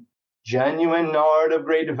ointment, genuine nard of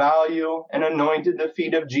great value, and anointed the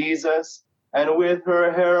feet of Jesus, and with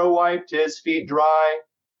her hair wiped his feet dry.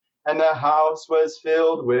 And the house was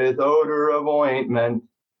filled with odor of ointment.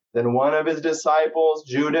 Then one of his disciples,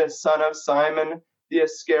 Judas, son of Simon the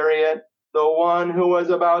Iscariot, the one who was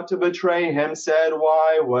about to betray him, said,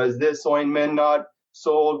 Why was this ointment not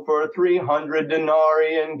sold for 300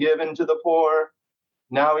 denarii and given to the poor?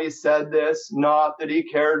 Now he said this, not that he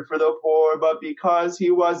cared for the poor, but because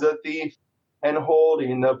he was a thief, and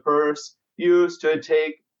holding the purse, used to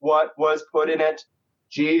take what was put in it.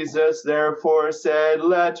 Jesus therefore said,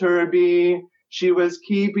 Let her be. She was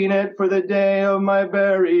keeping it for the day of my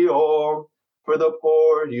burial. For the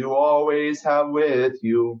poor you always have with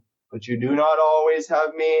you, but you do not always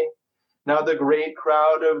have me. Now the great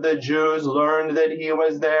crowd of the Jews learned that he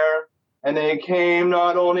was there, and they came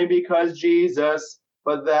not only because Jesus,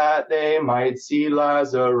 but that they might see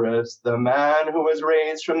Lazarus, the man who was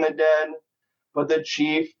raised from the dead. But the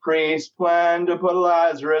chief priests planned to put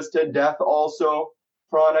Lazarus to death also,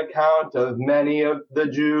 for on account of many of the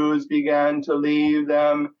Jews began to leave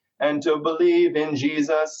them and to believe in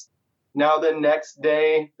Jesus. Now the next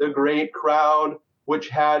day, the great crowd which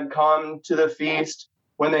had come to the feast,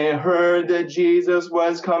 when they heard that Jesus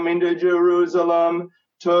was coming to Jerusalem,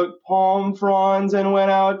 took palm fronds and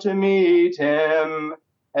went out to meet him.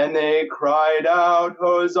 And they cried out,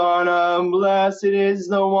 Hosanna, blessed is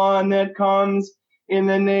the one that comes in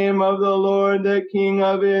the name of the Lord, the King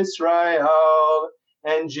of Israel.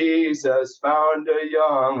 And Jesus found a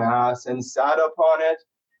young ass and sat upon it,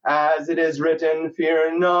 as it is written,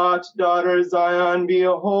 Fear not, daughter Zion,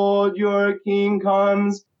 behold, your king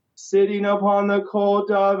comes, sitting upon the colt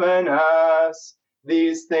of an ass.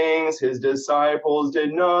 These things his disciples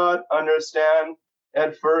did not understand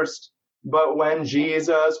at first, but when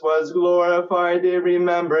Jesus was glorified, they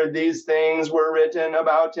remembered these things were written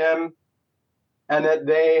about him, and that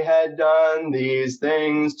they had done these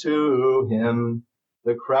things to him.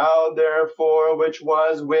 The crowd, therefore, which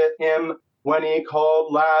was with him when he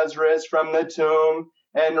called Lazarus from the tomb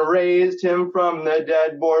and raised him from the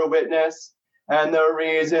dead, bore witness. And the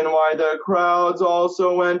reason why the crowds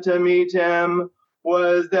also went to meet him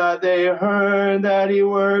was that they heard that he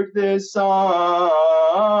worked this sign.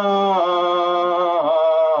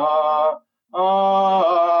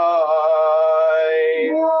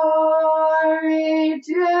 Glory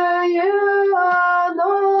to you, O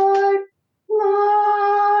Lord.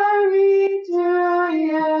 Glory to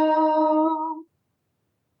you.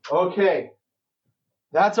 Okay,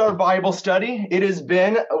 that's our Bible study. It has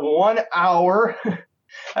been 1 hour.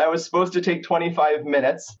 I was supposed to take 25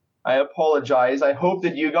 minutes. I apologize. I hope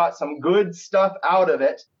that you got some good stuff out of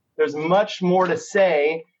it. There's much more to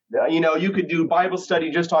say. You could do Bible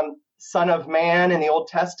study just on Son of Man in the Old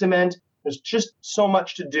Testament. There's just so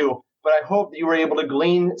much to do. But I hope that you were able to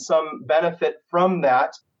glean some benefit from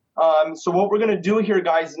that. So what we're going to do here,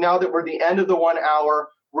 guys, now that we're at the end of the 1 hour,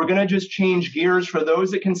 we're going to just change gears for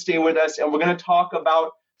those that can stay with us, and we're going to talk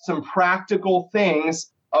about some practical things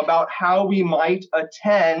about how we might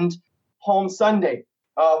attend Palm Sunday,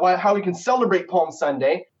 how we can celebrate Palm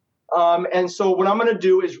Sunday. And so what I'm going to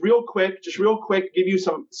do is real quick, give you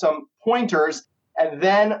some pointers, and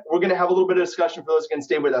then we're going to have a little bit of discussion for those who can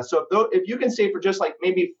stay with us. So if you can stay for just like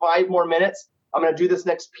maybe 5 more minutes, I'm going to do this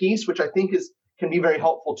next piece, which I think can be very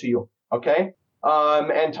helpful to you. Okay.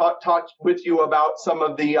 And talk with you about some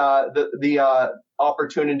of the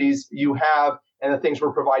opportunities you have and the things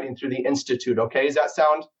we're providing through the Institute. Okay, does that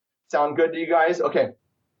sound good to you guys? Okay,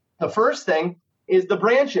 the first thing is the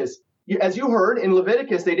branches. As you heard in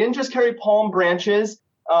Leviticus, they didn't just carry palm branches,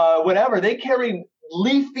 they carried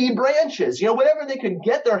leafy branches, whatever they could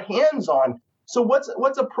get their hands on. So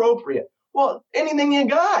what's appropriate? Well, anything you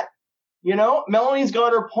got. Melanie's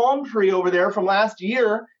got her palm tree over there from last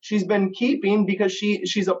year. She's been keeping because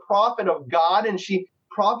she's a prophet of God and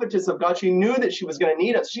prophetess of God. She knew that she was going to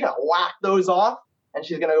need it. So she's going to whack those off and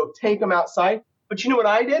she's going to go take them outside. But you know what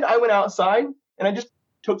I did? I went outside and I just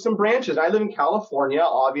took some branches. I live in California,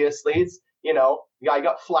 obviously. It's, I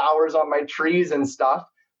got flowers on my trees and stuff.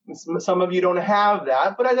 Some of you don't have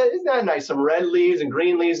that, but isn't that nice? Some red leaves and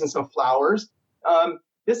green leaves and some flowers.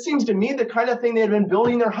 This seems to me the kind of thing they had been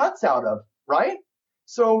building their huts out of, right?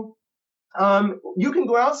 So you can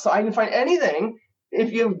go outside and find anything.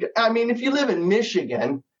 If you live in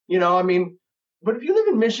Michigan, but if you live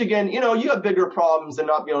in Michigan, you have bigger problems than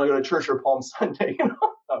not being able to go to church or Palm Sunday. No,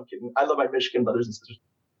 I'm kidding. I love my Michigan brothers and sisters.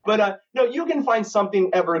 But no, you can find something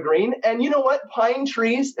evergreen. And you know what? Pine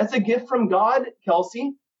trees, that's a gift from God,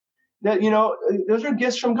 Kelsey. That, those are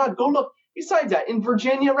gifts from God. Go look. Besides that, in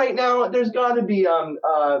Virginia right now, there's got to be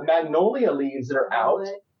magnolia leaves that are out.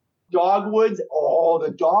 Dogwoods. Oh, the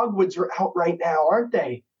dogwoods are out right now, aren't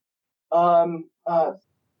they?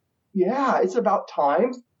 Yeah, it's about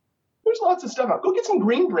time. There's lots of stuff out. Go get some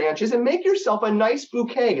green branches and make yourself a nice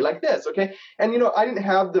bouquet like this, okay? And, I didn't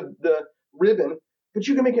have the ribbon, but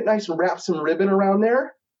you can make it nice and wrap some ribbon around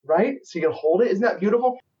there, right? So you can hold it. Isn't that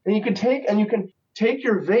beautiful? And you can take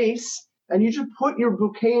your vase and you just put your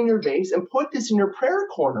bouquet in your vase and put this in your prayer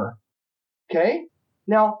corner, okay?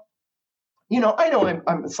 Now, I know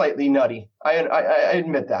I'm slightly nutty. I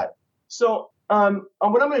admit that. So what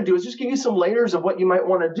I'm going to do is just give you some layers of what you might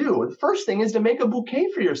want to do. The first thing is to make a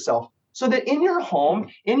bouquet for yourself so that in your home,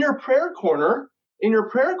 in your prayer corner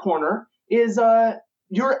is a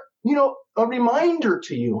reminder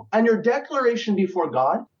to you and your declaration before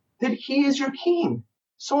God that He is your King.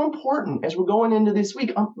 So important as we're going into this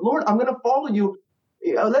week. Lord, I'm going to follow you.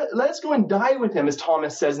 Let's go and die with Him, as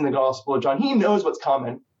Thomas says in the Gospel of John. He knows what's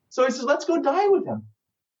coming. So he says, let's go die with Him.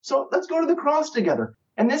 So let's go to the cross together.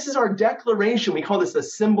 And this is our declaration. We call this the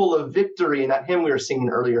symbol of victory in that hymn we were singing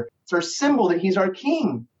earlier. It's our symbol that He's our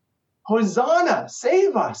King. Hosanna,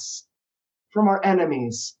 save us from our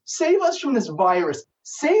enemies. Save us from this virus.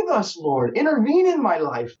 Save us, Lord. Intervene in my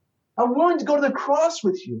life. I'm willing to go to the cross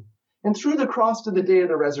with you and through the cross to the day of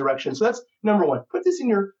the resurrection. So that's number one. Put this in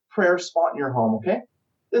your prayer spot in your home, okay?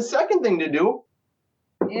 The second thing to do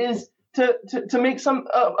is to make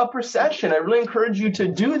a procession. I really encourage you to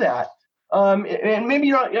do that. And maybe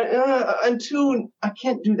you're not, I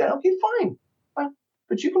can't do that. Okay, fine.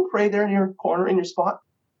 But you can pray there in your corner, in your spot.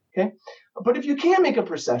 Okay. But if you can make a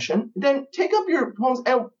procession, then take up your homes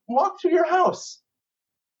and walk through your house.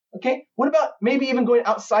 Okay. What about maybe even going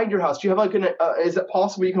outside your house? Do you have is it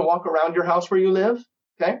possible you can walk around your house where you live?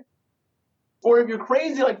 Okay. Or if you're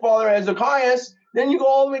crazy like Father Hezekiah, then you go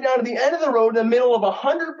all the way down to the end of the road in the middle of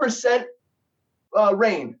 100%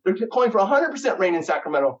 rain. They're calling for 100% rain in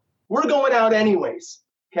Sacramento. We're going out anyways,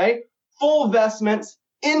 okay? Full vestments,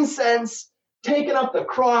 incense, taking up the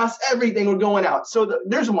cross, everything, we're going out. So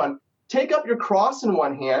there's one. Take up your cross in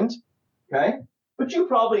one hand, okay? But you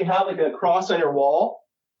probably have like a cross on your wall.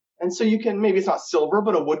 And so you can, maybe it's not silver,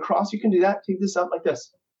 but a wood cross. You can do that. Take this up like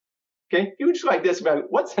this, okay? If you just like this, you'll be like,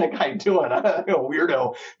 what's that guy doing? A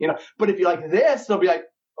weirdo, But if you like this, they'll be like,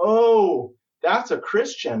 oh, that's a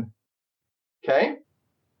Christian, okay?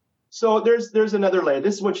 So there's another layer.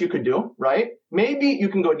 This is what you could do, right? Maybe you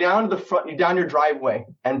can go down to the front, down your driveway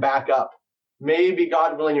and back up. Maybe,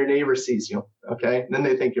 God willing, your neighbor sees you, okay? Then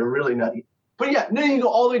they think you're really nutty. But yeah, then you can go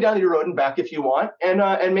all the way down to your road and back if you want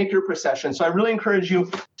and make your procession. So I really encourage you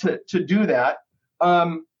to do that.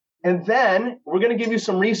 And then we're going to give you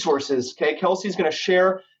some resources, okay? Kelsey's going to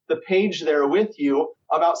share the page there with you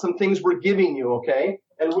about some things we're giving you, okay?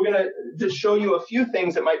 And we're going to just show you a few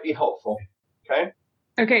things that might be helpful, okay?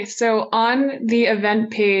 Okay, so on the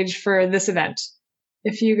event page for this event,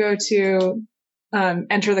 if you go to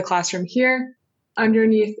enter the classroom here,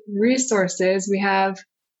 underneath resources, we have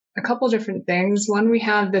a couple different things. One, we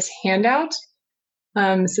have this handout.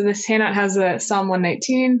 So this handout has a Psalm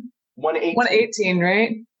 119. 118,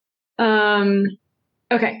 right?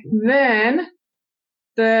 Okay, then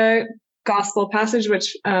the gospel passage,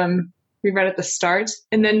 which we read at the start,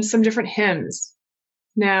 and then some different hymns.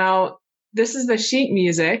 Now, this is the sheet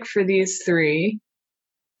music for these three,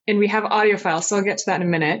 and we have audio files, so I'll get to that in a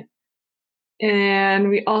minute. And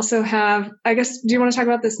we also have, I guess, do you want to talk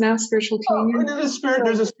about this now, spiritual communion?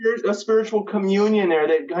 There's a spiritual communion there,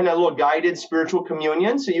 that kind of a little guided spiritual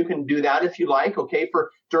communion. So you can do that if you like, okay,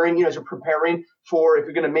 for during, as you're preparing for, if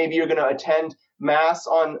you're going to attend Mass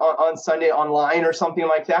on Sunday online or something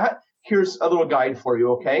like that. Here's a little guide for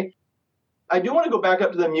you, okay? I do want to go back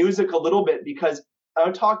up to the music a little bit because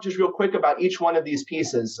I'll talk just real quick about each one of these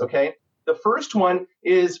pieces, okay? The first one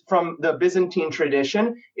is from the Byzantine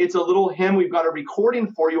tradition. It's a little hymn. We've got a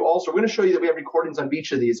recording for you also. We're going to show you that we have recordings on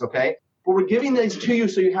each of these, okay? But we're giving these to you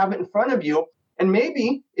so you have it in front of you. And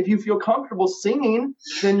maybe if you feel comfortable singing,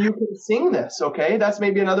 then you can sing this, okay? That's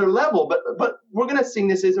maybe another level. But we're going to sing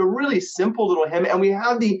this as a really simple little hymn, and we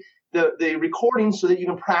have the recording so that you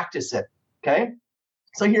can practice it, okay?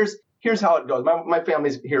 So here's how it goes. My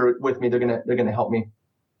family's here with me. They're gonna help me.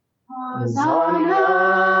 Hosanna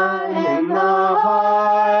in the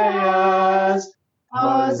highest.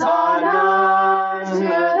 Hosanna to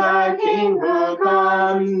the King who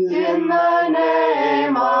comes in the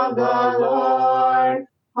name of the Lord.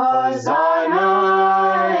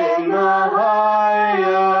 Hosanna in the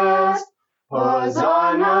highest.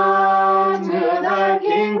 Hosanna to the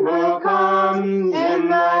King who comes in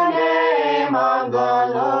the name of the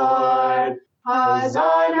Lord.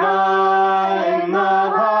 Hosanna in the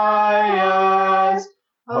highest.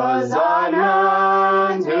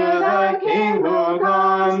 Hosanna to the King who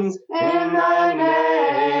comes in the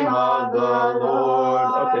name of the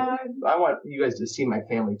Lord. Okay, I want you guys to see my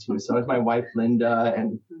family too. So it's my wife, Linda,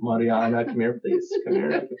 and Mariana. Come here, please. Come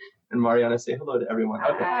here. And Mariana, say hello to everyone.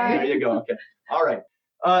 Okay, there you go. Okay, all right.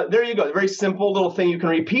 There you go. A very simple little thing you can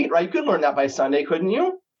repeat, right? You could learn that by Sunday, couldn't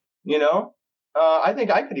you? You know, I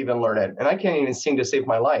think I could even learn it, and I can't even sing to save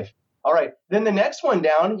my life. All right. Then the next one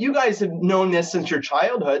down, you guys have known this since your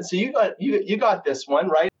childhood, so you got this one,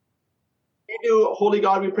 right? You do Holy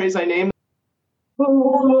God, we praise thy name.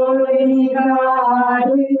 Holy God,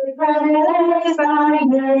 we praise thy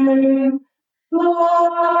name.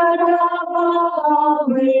 Lord of all,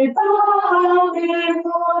 we bow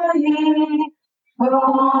before thee.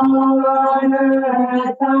 All on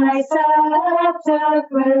earth thy scepter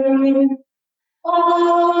claim.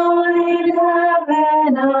 All in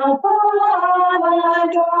heaven above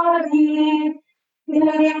adore thee. Is the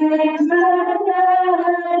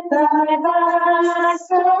thy vast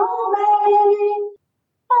domain.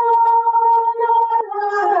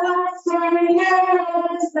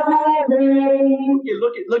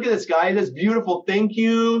 Look at this, guys. This beautiful. Thank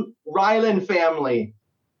you, Ryland family.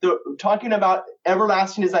 Talking about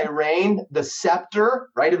everlasting is thy reign, the scepter,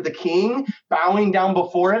 right, of the king, bowing down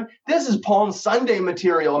before him. This is Palm Sunday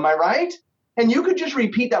material, am I right? And you could just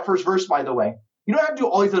repeat that first verse, by the way. You don't have to do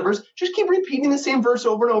all these other verses. Just keep repeating the same verse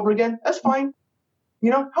over and over again. That's fine. You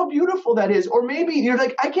know, how beautiful that is. Or maybe you're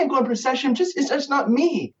like, I can't go in procession. It's just not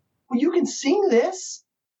me. Well, you can sing this,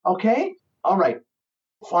 okay? All right,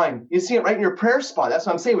 fine. You see it right in your prayer spot. That's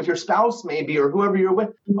what I'm saying, with your spouse maybe, or whoever you're with.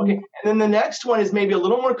 Okay, and then the next one is maybe a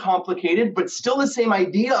little more complicated, but still the same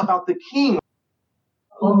idea about the king.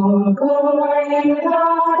 Oh, glory,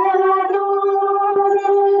 God,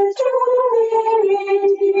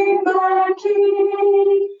 the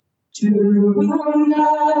King, to whom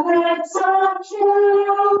the lips of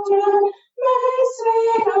children may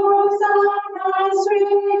sweet hosannas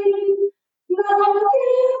ring. The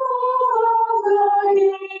people of the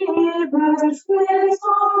Hebrews with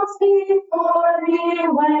songs before thee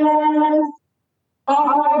went.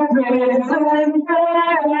 Our prayers and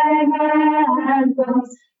anthems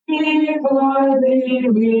before thee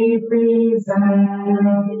we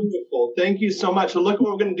present. Beautiful. Thank you so much. So look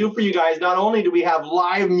what we're going to do for you guys. Not only do we have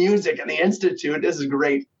live music in the Institute, this is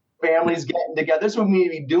great. Families getting together. This is what we need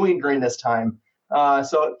to be doing during this time.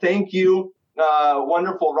 So thank you,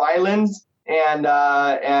 wonderful Rylands, and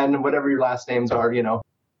whatever your last names are, you know.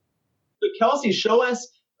 So Kelsey, show us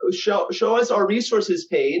our resources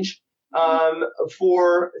page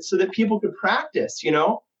so that people could practice, you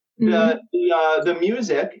know, the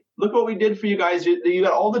music. Look what we did for you guys. You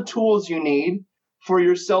got all the tools you need for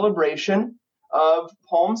your celebration of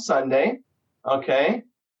Palm Sunday. Okay.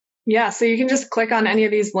 Yeah, so you can just click on any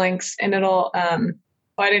of these links and it'll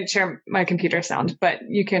I didn't share my computer sound, but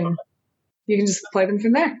you can just play them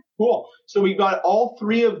from there. Cool. So we got all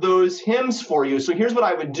three of those hymns for you. So here's what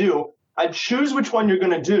I would do. I'd choose which one you're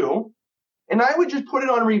going to do, and I would just put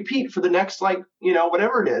it on repeat for the next,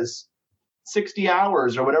 whatever it is, 60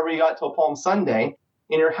 hours or whatever you got till Palm Sunday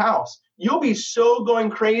in your house. You'll be so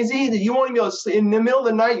going crazy that you won't even be able to, in the middle of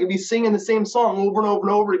the night, you'll be singing the same song over and over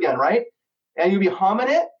and over again, right? And you'll be humming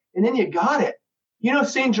it, and then you got it. You know,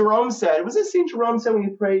 St. Jerome said, was it St. Jerome said when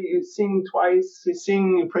you pray, you sing twice,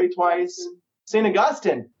 you pray twice? St.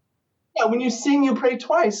 Augustine. Yeah, when you sing, you pray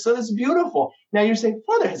twice. So that's beautiful. Now you're saying,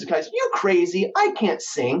 Father Hezekiah, you crazy. I can't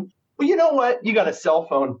sing. Well, you know what? You got a cell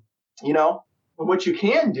phone, you know? And what you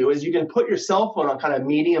can do is you can put your cell phone on kind of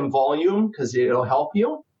medium volume because it'll help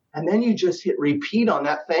you. And then you just hit repeat on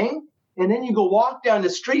that thing. And then you go walk down the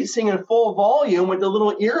street singing full volume with the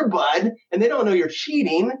little earbud, and they don't know you're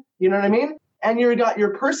cheating. You know what I mean? And you got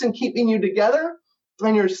your person keeping you together,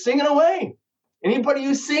 and you're singing away. Anybody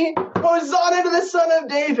you see, Hosanna to the Son of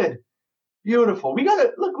David. Beautiful. We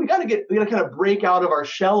gotta kind of break out of our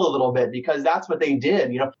shell a little bit, because that's what they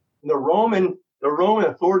did. The Roman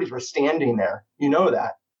authorities were standing there. You know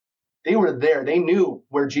that. They were there. They knew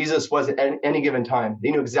where Jesus was at any given time. They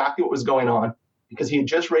knew exactly what was going on, because he had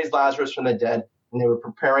just raised Lazarus from the dead, and they were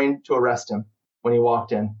preparing to arrest him when he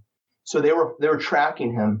walked in. So they were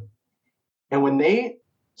tracking him. And when they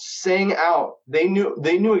sang out, they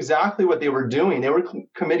knew exactly what they were doing. They were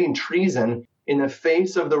committing treason in the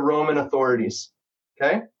face of the Roman authorities.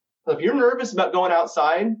 Okay? So if you're nervous about going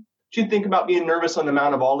outside, you think about being nervous on the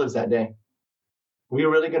Mount of Olives that day. Are we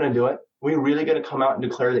really going to do it? Are we really going to come out and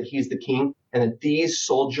declare that he's the king, and that these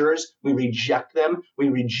soldiers, we reject them, we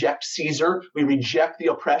reject Caesar, we reject the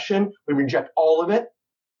oppression, we reject all of it?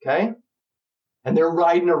 Okay? And they're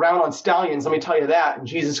riding around on stallions, let me tell you that. And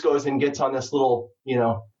Jesus goes and gets on this little,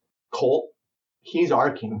 colt. He's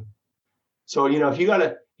our king. So, if you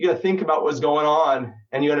gotta think about what's going on,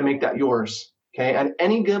 and you gotta make that yours. Okay? At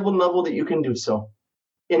any given level that you can do so.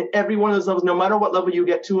 In every one of those levels, no matter what level you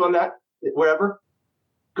get to on that, wherever,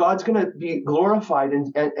 God's going to be glorified,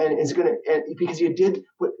 and is going to, because you did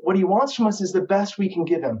what he wants from us is the best we can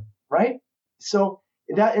give him, right? So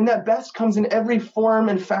that best comes in every form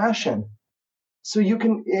and fashion. So you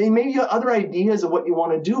can, maybe you have other ideas of what you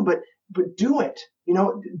want to do, but do it.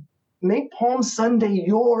 Make Palm Sunday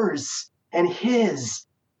yours and his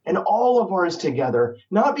and all of ours together.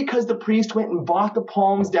 Not because the priest went and bought the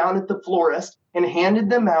palms down at the florist and handed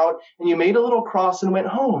them out, and you made a little cross and went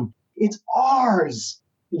home. It's ours.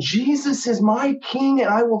 Jesus is my king, and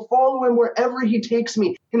I will follow him wherever he takes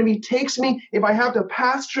me. And if I have to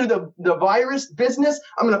pass through the virus business,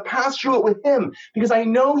 I'm going to pass through it with him, because I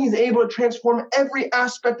know he's able to transform every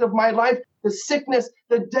aspect of my life, the sickness,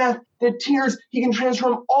 the death, the tears. He can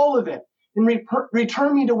transform all of it and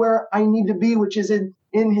return me to where I need to be, which is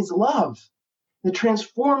in his love, the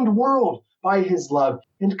transformed world by his love,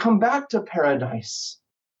 and come back to paradise.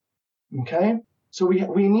 Okay? So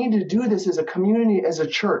we need to do this as a community, as a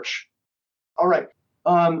church. All right.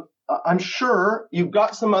 I'm sure you've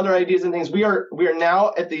got some other ideas and things. We are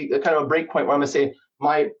now at the kind of a break point where I'm going to say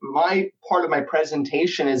my part of my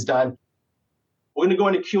presentation is done. We're going to go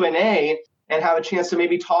into Q&A and have a chance to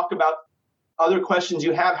maybe talk about other questions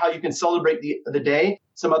you have, how you can celebrate the day,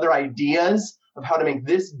 some other ideas of how to make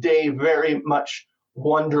this day very much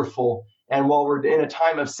wonderful. And while we're in a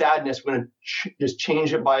time of sadness, we're going to just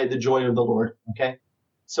change it by the joy of the Lord. Okay.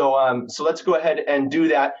 So let's go ahead and do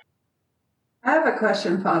that. I have a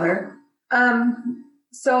question, Father.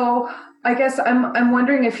 So I guess I'm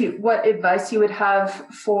wondering what advice you would have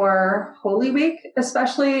for Holy Week,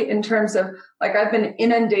 especially in terms of, like, I've been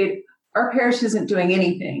inundated. Our parish isn't doing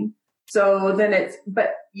anything. So then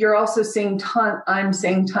but you're also I'm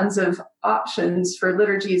seeing tons of options for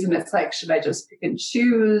liturgies, and it's like, should I just pick and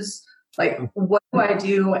choose? Like, what do I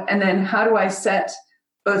do? And then how do I set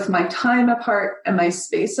both my time apart and my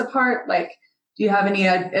space apart? Like, do you have any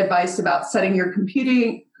advice about setting your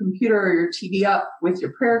computer or your TV up with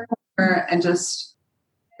your prayer corner,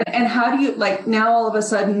 and how do you, like, now all of a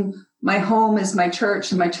sudden my home is my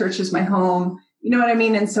church and my church is my home. You know what I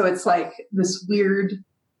mean? And so it's like this weird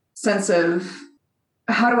sense of,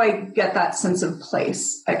 how do I get that sense of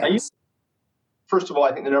place? First of all,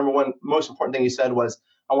 I think the number one most important thing you said was,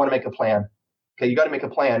 I want to make a plan. Okay, you got to make a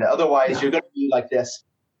plan. Otherwise, you're going to be like this.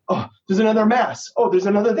 Oh, there's another mass. Oh, there's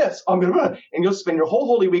another this. I'm going to, and you'll spend your whole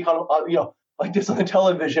Holy Week on like this on the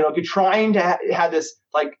television. Okay, trying to have this,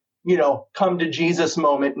 like, come to Jesus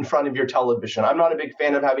moment in front of your television. I'm not a big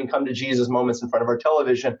fan of having come to Jesus moments in front of our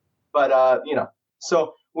television, but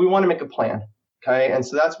so we want to make a plan. Okay, and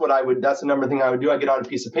so that's the number thing I would do. I get out a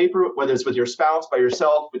piece of paper, whether it's with your spouse, by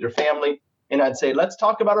yourself, with your family, and I'd say, let's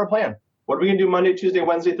talk about our plan. What are we going to do Monday, Tuesday,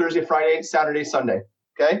 Wednesday, Thursday, Friday, Saturday, Sunday?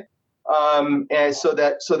 Okay, and so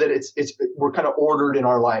that we're kind of ordered in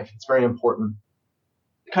our life. It's very important.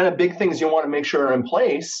 Kind of big things you want to make sure are in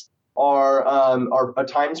place are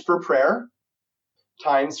times for prayer,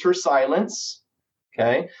 times for silence.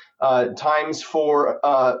 Okay, times for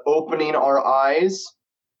opening our eyes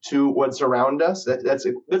to what's around us. That's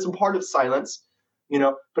a part of silence.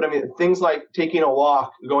 But I mean, things like taking a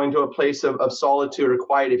walk, going to a place of solitude or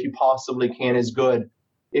quiet, if you possibly can, is good,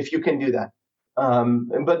 if you can do that.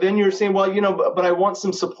 But then you're saying, well, but I want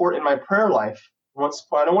some support in my prayer life. I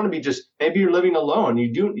don't want to be maybe you're living alone.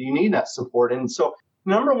 You need that support. And so,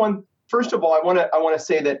 number one, first of all, I want to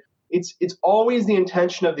say that it's always the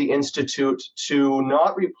intention of the Institute to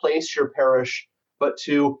not replace your parish, but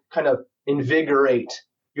to kind of invigorate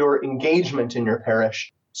your engagement in your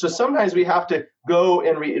parish. So sometimes we have to go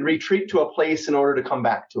and retreat to a place in order to come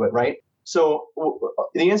back to it, right? So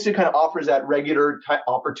the Institute kind of offers that regular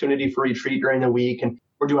opportunity for retreat during the week. And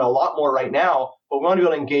we're doing a lot more right now, but we want to be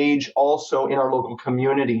able to engage also in our local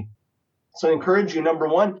community. So I encourage you, number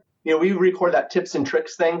one, we record that tips and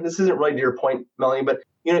tricks thing. This isn't really to your point, Melanie, but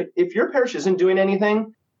if your parish isn't doing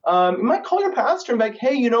anything, you might call your pastor and be like,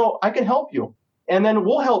 hey, I can help you. And then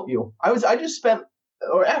we'll help you.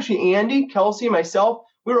 Andy, Kelsey, myself,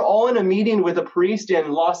 we were all in a meeting with a priest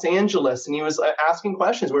in Los Angeles, and he was asking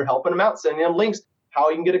questions. We were helping him out, sending him links,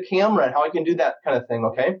 how he can get a camera and how he can do that kind of thing,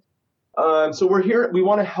 okay? So we're here. We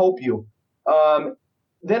want to help you.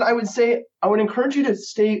 Then I would encourage you to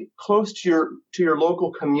stay close to your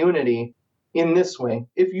local community in this way.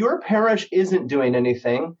 If your parish isn't doing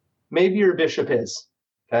anything, maybe your bishop is,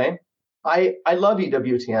 okay? I love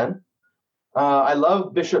EWTN. I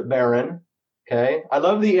love Bishop Barron. Okay. I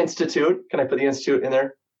love the Institute. Can I put the Institute in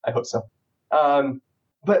there? I hope so.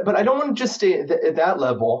 But I don't want to just stay at that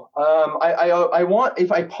level. I want,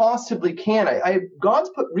 if I possibly can, God's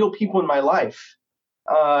put real people in my life.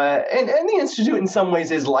 And the Institute in some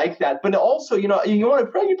ways is like that. But also, you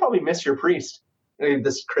probably miss your priest.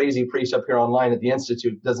 This crazy priest up here online at the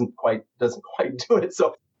Institute doesn't quite do it.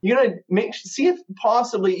 So you're going to see if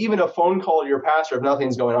possibly even a phone call to your pastor, if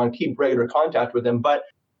nothing's going on, keep regular contact with him. But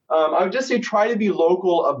I would just say try to be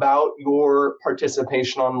local about your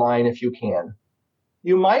participation online if you can.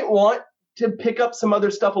 You might want to pick up some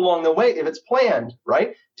other stuff along the way if it's planned,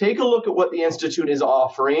 right? Take a look at what the Institute is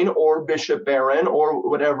offering, or Bishop Barron, or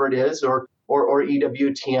whatever it is, or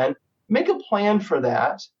EWTN. Make a plan for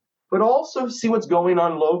that, but also see what's going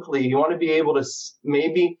on locally. You want to be able to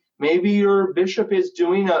maybe your bishop is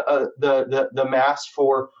doing the Mass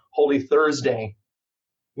for Holy Thursday.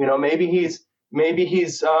 Maybe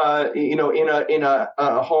he's in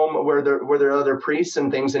a home where there are other priests and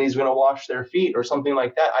things, and he's going to wash their feet or something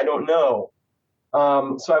like that. I don't know.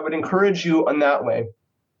 So I would encourage you in that way.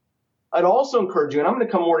 I'd also encourage you, and I'm going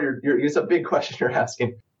to come more to it's a big question you're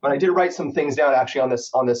asking, but I did write some things down actually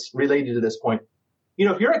on this related to this point.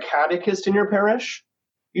 If you're a catechist in your parish,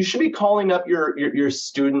 you should be calling up your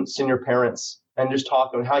students and your parents and just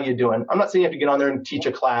talking, how you doing? I'm not saying you have to get on there and teach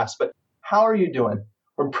a class, but how are you doing?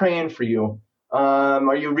 We're praying for you.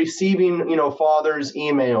 Are you receiving, father's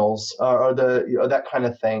emails or that kind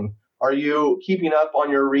of thing? Are you keeping up on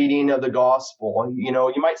your reading of the gospel? You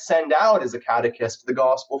might send out as a catechist the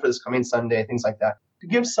gospel for this coming Sunday, things like that, to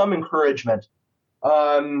give some encouragement.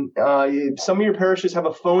 Some of your parishes have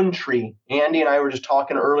a phone tree. Andy and I were just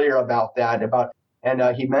talking earlier about that,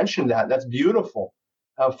 and he mentioned that. That's beautiful.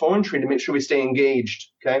 A phone tree to make sure we stay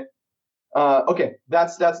engaged. Okay. Okay,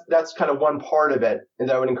 that's kind of one part of it that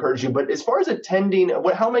I would encourage you. But as far as attending,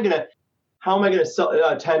 how am I going to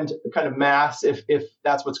attend kind of Mass if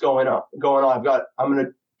that's what's going on?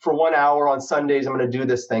 For 1 hour on Sundays, I'm going to do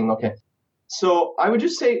this thing. Okay, so I would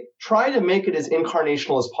just say try to make it as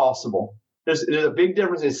incarnational as possible. There's a big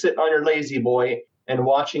difference in sitting on your lazy boy and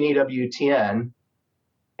watching EWTN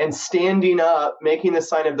and standing up, making the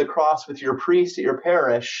sign of the cross with your priest at your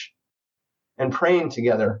parish and praying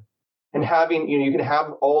together. And having, you can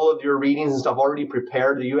have all of your readings and stuff already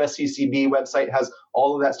prepared. The USCCB website has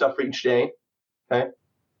all of that stuff for each day. Okay.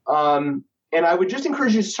 And I would just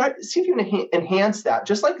encourage you to see if you can enhance that.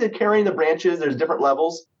 Just like the carrying the branches, there's different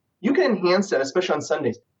levels. You can enhance that, especially on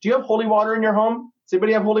Sundays. Do you have holy water in your home? Does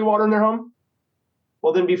anybody have holy water in their home?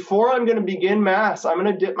 Well, then before I'm going to begin Mass, I'm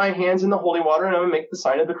going to dip my hands in the holy water and I'm going to make the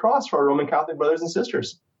sign of the cross for our Roman Catholic brothers and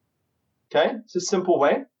sisters. Okay. It's a simple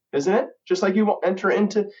way. Isn't it? Just like you enter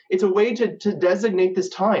into, it's a way to designate this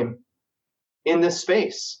time in this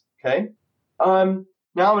space. Okay. Now I'm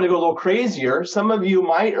going to go a little crazier. Some of you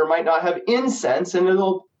might or might not have incense and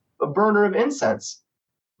a burner of incense.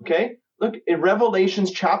 Okay. Look in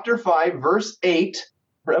Revelations chapter 5, verse 8.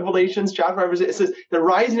 Revelations chapter 5, verse 8. It says the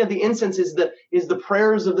rising of the incense is the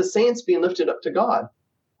prayers of the saints being lifted up to God.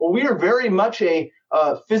 Well, we are very much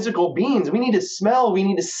physical beings. We need to smell. We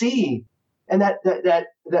need to see. And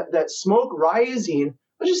that smoke rising,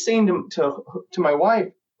 I was just saying to my wife,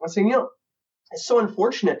 I was saying, it's so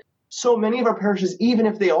unfortunate. So many of our parishes, even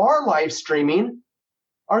if they are live streaming,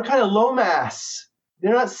 are kind of low mass.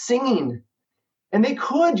 They're not singing. And they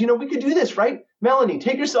could, we could do this, right? Melanie,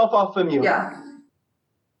 take yourself off of mute. Yeah.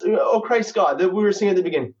 Oh, Christ God, that we were singing at the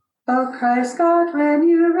beginning. Oh, Christ God, when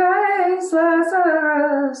you raise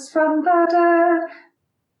Lazarus from the dead.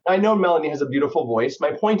 I know Melanie has a beautiful voice.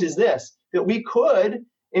 My point is this, that we could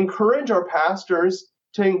encourage our pastors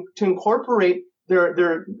to incorporate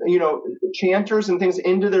their chanters and things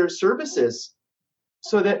into their services.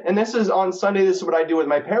 So that, and this is on Sunday, this is what I do with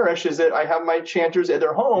my parish, is that I have my chanters at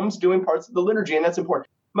their homes doing parts of the liturgy, and that's important.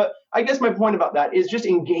 But I guess my point about that is just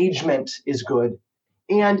engagement is good.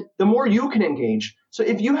 And the more you can engage. So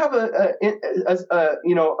if you have a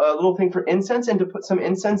little thing for incense and to put some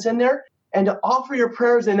incense in there and to offer your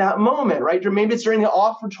prayers in that moment, right? Or maybe it's during the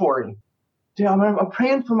offertory. I'm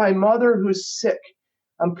praying for my mother who's sick.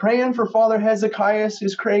 I'm praying for Father Hezekiah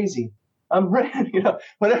who's crazy. I'm praying,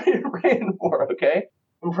 whatever you're praying for, okay?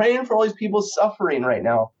 I'm praying for all these people suffering right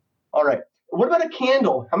now. All right. What about a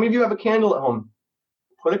candle? How many of you have a candle at home?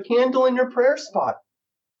 Put a candle in your prayer spot.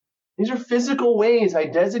 These are physical ways I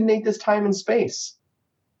designate this time and space.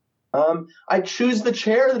 I choose the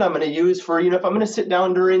chair that I'm going to use for, if I'm going to sit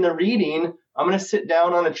down during the reading, I'm going to sit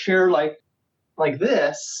down on a chair like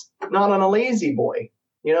this, not on a lazy boy.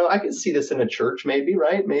 I could see this in a church, maybe,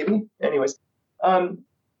 right? Maybe. Anyways. And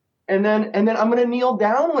then I'm going to kneel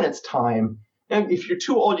down when it's time. And if you're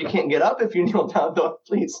too old, you can't get up. If you kneel down, though,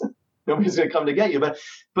 please, nobody's going to come to get you. But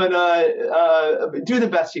do the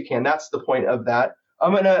best you can. That's the point of that.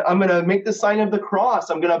 I'm gonna make the sign of the cross.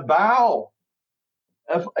 I'm gonna bow.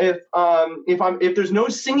 If there's no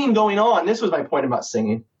singing going on, this was my point about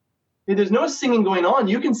singing. If there's no singing going on,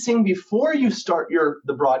 you can sing before you start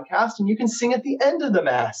the broadcast, and you can sing at the end of the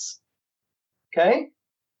Mass. Okay,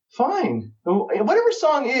 fine. Whatever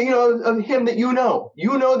song of hymn that you know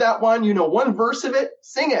that one. You know one verse of it.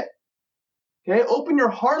 Sing it. Okay, open your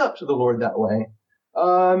heart up to the Lord that way.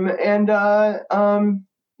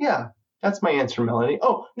 Yeah. That's my answer, Melanie.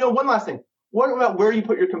 Oh, no, one last thing. What about where you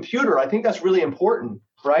put your computer? I think that's really important,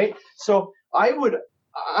 right? So I'm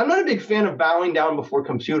not a big fan of bowing down before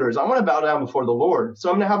computers. I want to bow down before the Lord.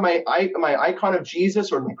 So I'm going to have my icon of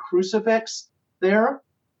Jesus or my crucifix there.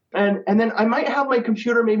 And then I might have my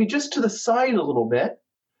computer maybe just to the side a little bit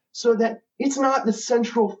so that it's not the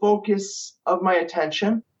central focus of my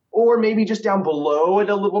attention, or maybe just down below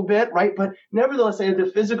it a little bit, right? But nevertheless, I have the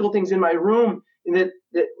physical things in my room that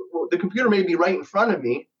the computer may be right in front of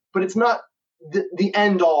me, but it's not the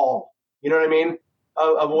end all, you know what I mean,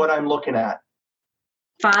 of what I'm looking at.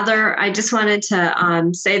 Father, I just wanted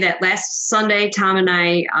to say that last Sunday, Tom and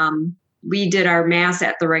I, we did our Mass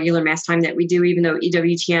at the regular Mass time that we do, even though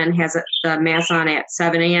EWTN has the Mass on at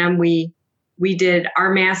 7 a.m. We did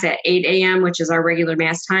our Mass at 8 a.m., which is our regular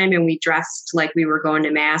Mass time, and we dressed like we were going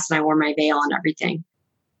to Mass, and I wore my veil and everything.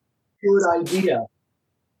 Good idea.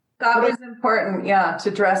 That was important,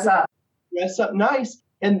 to dress up. Dress up nice.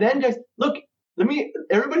 And then, guys, look,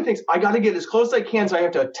 everybody thinks, I got to get as close as I can, so I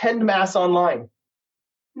have to attend Mass online.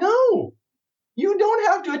 No, you don't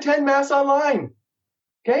have to attend Mass online,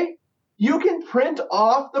 okay? You can print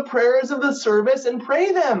off the prayers of the service and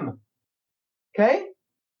pray them, okay?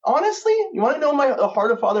 Honestly, you want to know the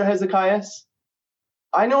heart of Father Hezekiah?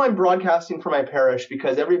 I know I'm broadcasting for my parish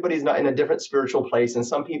because everybody's not in a different spiritual place, and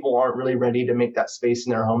some people aren't really ready to make that space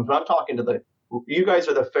in their homes. But I'm talking to you guys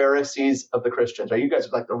are the Pharisees of the Christians, right? You guys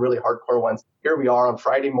are like the really hardcore ones. Here we are on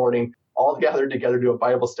Friday morning, all gathered together to do a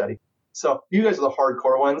Bible study. So you guys are the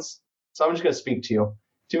hardcore ones. So I'm just going to speak to you.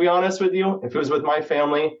 To be honest with you, if it was with my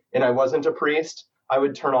family and I wasn't a priest, I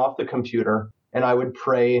would turn off the computer and I would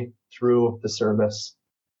pray through the service.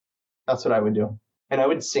 That's what I would do. And I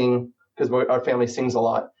would sing, because our family sings a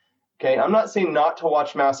lot. Okay, I'm not saying not to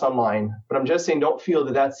watch Mass online, but I'm just saying don't feel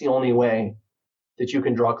that that's the only way that you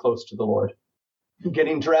can draw close to the Lord.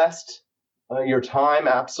 Getting dressed, your time,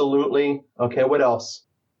 absolutely. Okay, what else?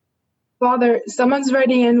 Father, someone's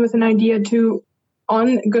writing in with an idea to,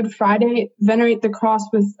 on Good Friday, venerate the cross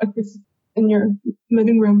with a crucifix in your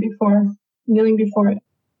living room before kneeling before it.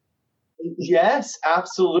 Yes,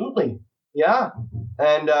 absolutely. Yeah.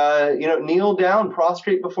 And, kneel down,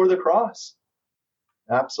 prostrate before the cross.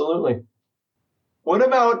 Absolutely. What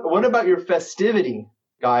about your festivity,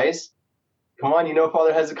 guys? Come on,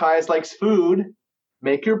 Father Hezekiah likes food.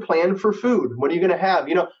 Make your plan for food. What are you going to have?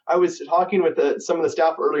 I was talking with some of the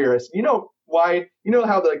staff earlier. I said, why?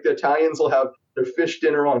 How the Italians will have their fish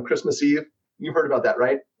dinner on Christmas Eve? You've heard about that,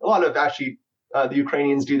 right? A lot of actually the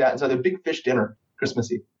Ukrainians do that. And so the big fish dinner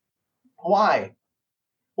Christmas Eve. Why?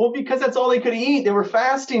 Well, because that's all they could eat. They were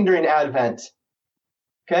fasting during Advent.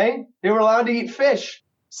 Okay? They were allowed to eat fish.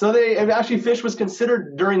 So fish was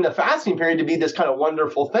considered during the fasting period to be this kind of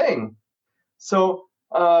wonderful thing. So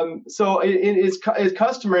it is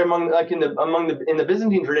customary in the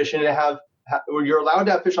Byzantine tradition to have where you're allowed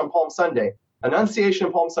to have fish on Palm Sunday, Annunciation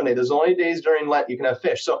and Palm Sunday. There's only days during Lent you can have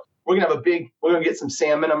fish. So we're gonna get some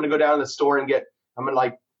salmon. I'm gonna go down to the store and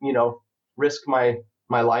risk my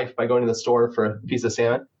life by going to the store for a piece of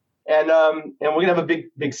salmon, and we're gonna have a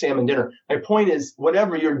big salmon dinner. My point is,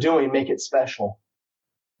 whatever you're doing, make it special.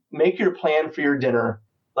 Make your plan for your dinner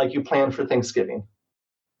like you plan for Thanksgiving.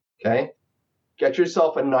 Okay. Get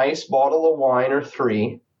yourself a nice bottle of wine or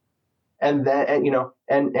 3, and then,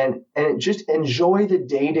 and just enjoy the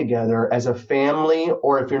day together as a family.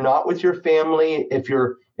 Or if you're not with your family, if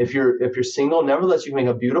you're single, nevertheless, you can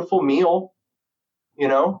make a beautiful meal,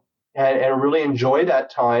 and really enjoy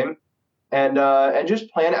that time, and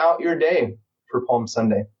just plan out your day for Palm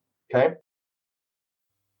Sunday. Okay.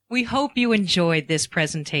 We hope you enjoyed this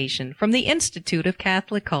presentation from the Institute of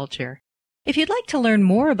Catholic Culture. If you'd like to learn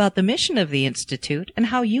more about the mission of the Institute and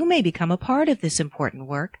how you may become a part of this important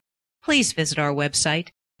work, please visit our website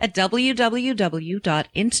at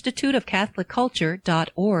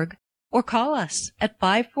www.instituteofcatholicculture.org or call us at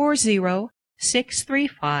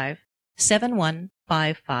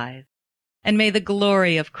 540-635-7155. And may the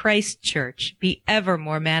glory of Christ Church be ever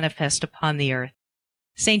more manifest upon the earth.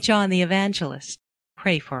 St. John the Evangelist,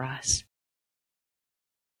 pray for us.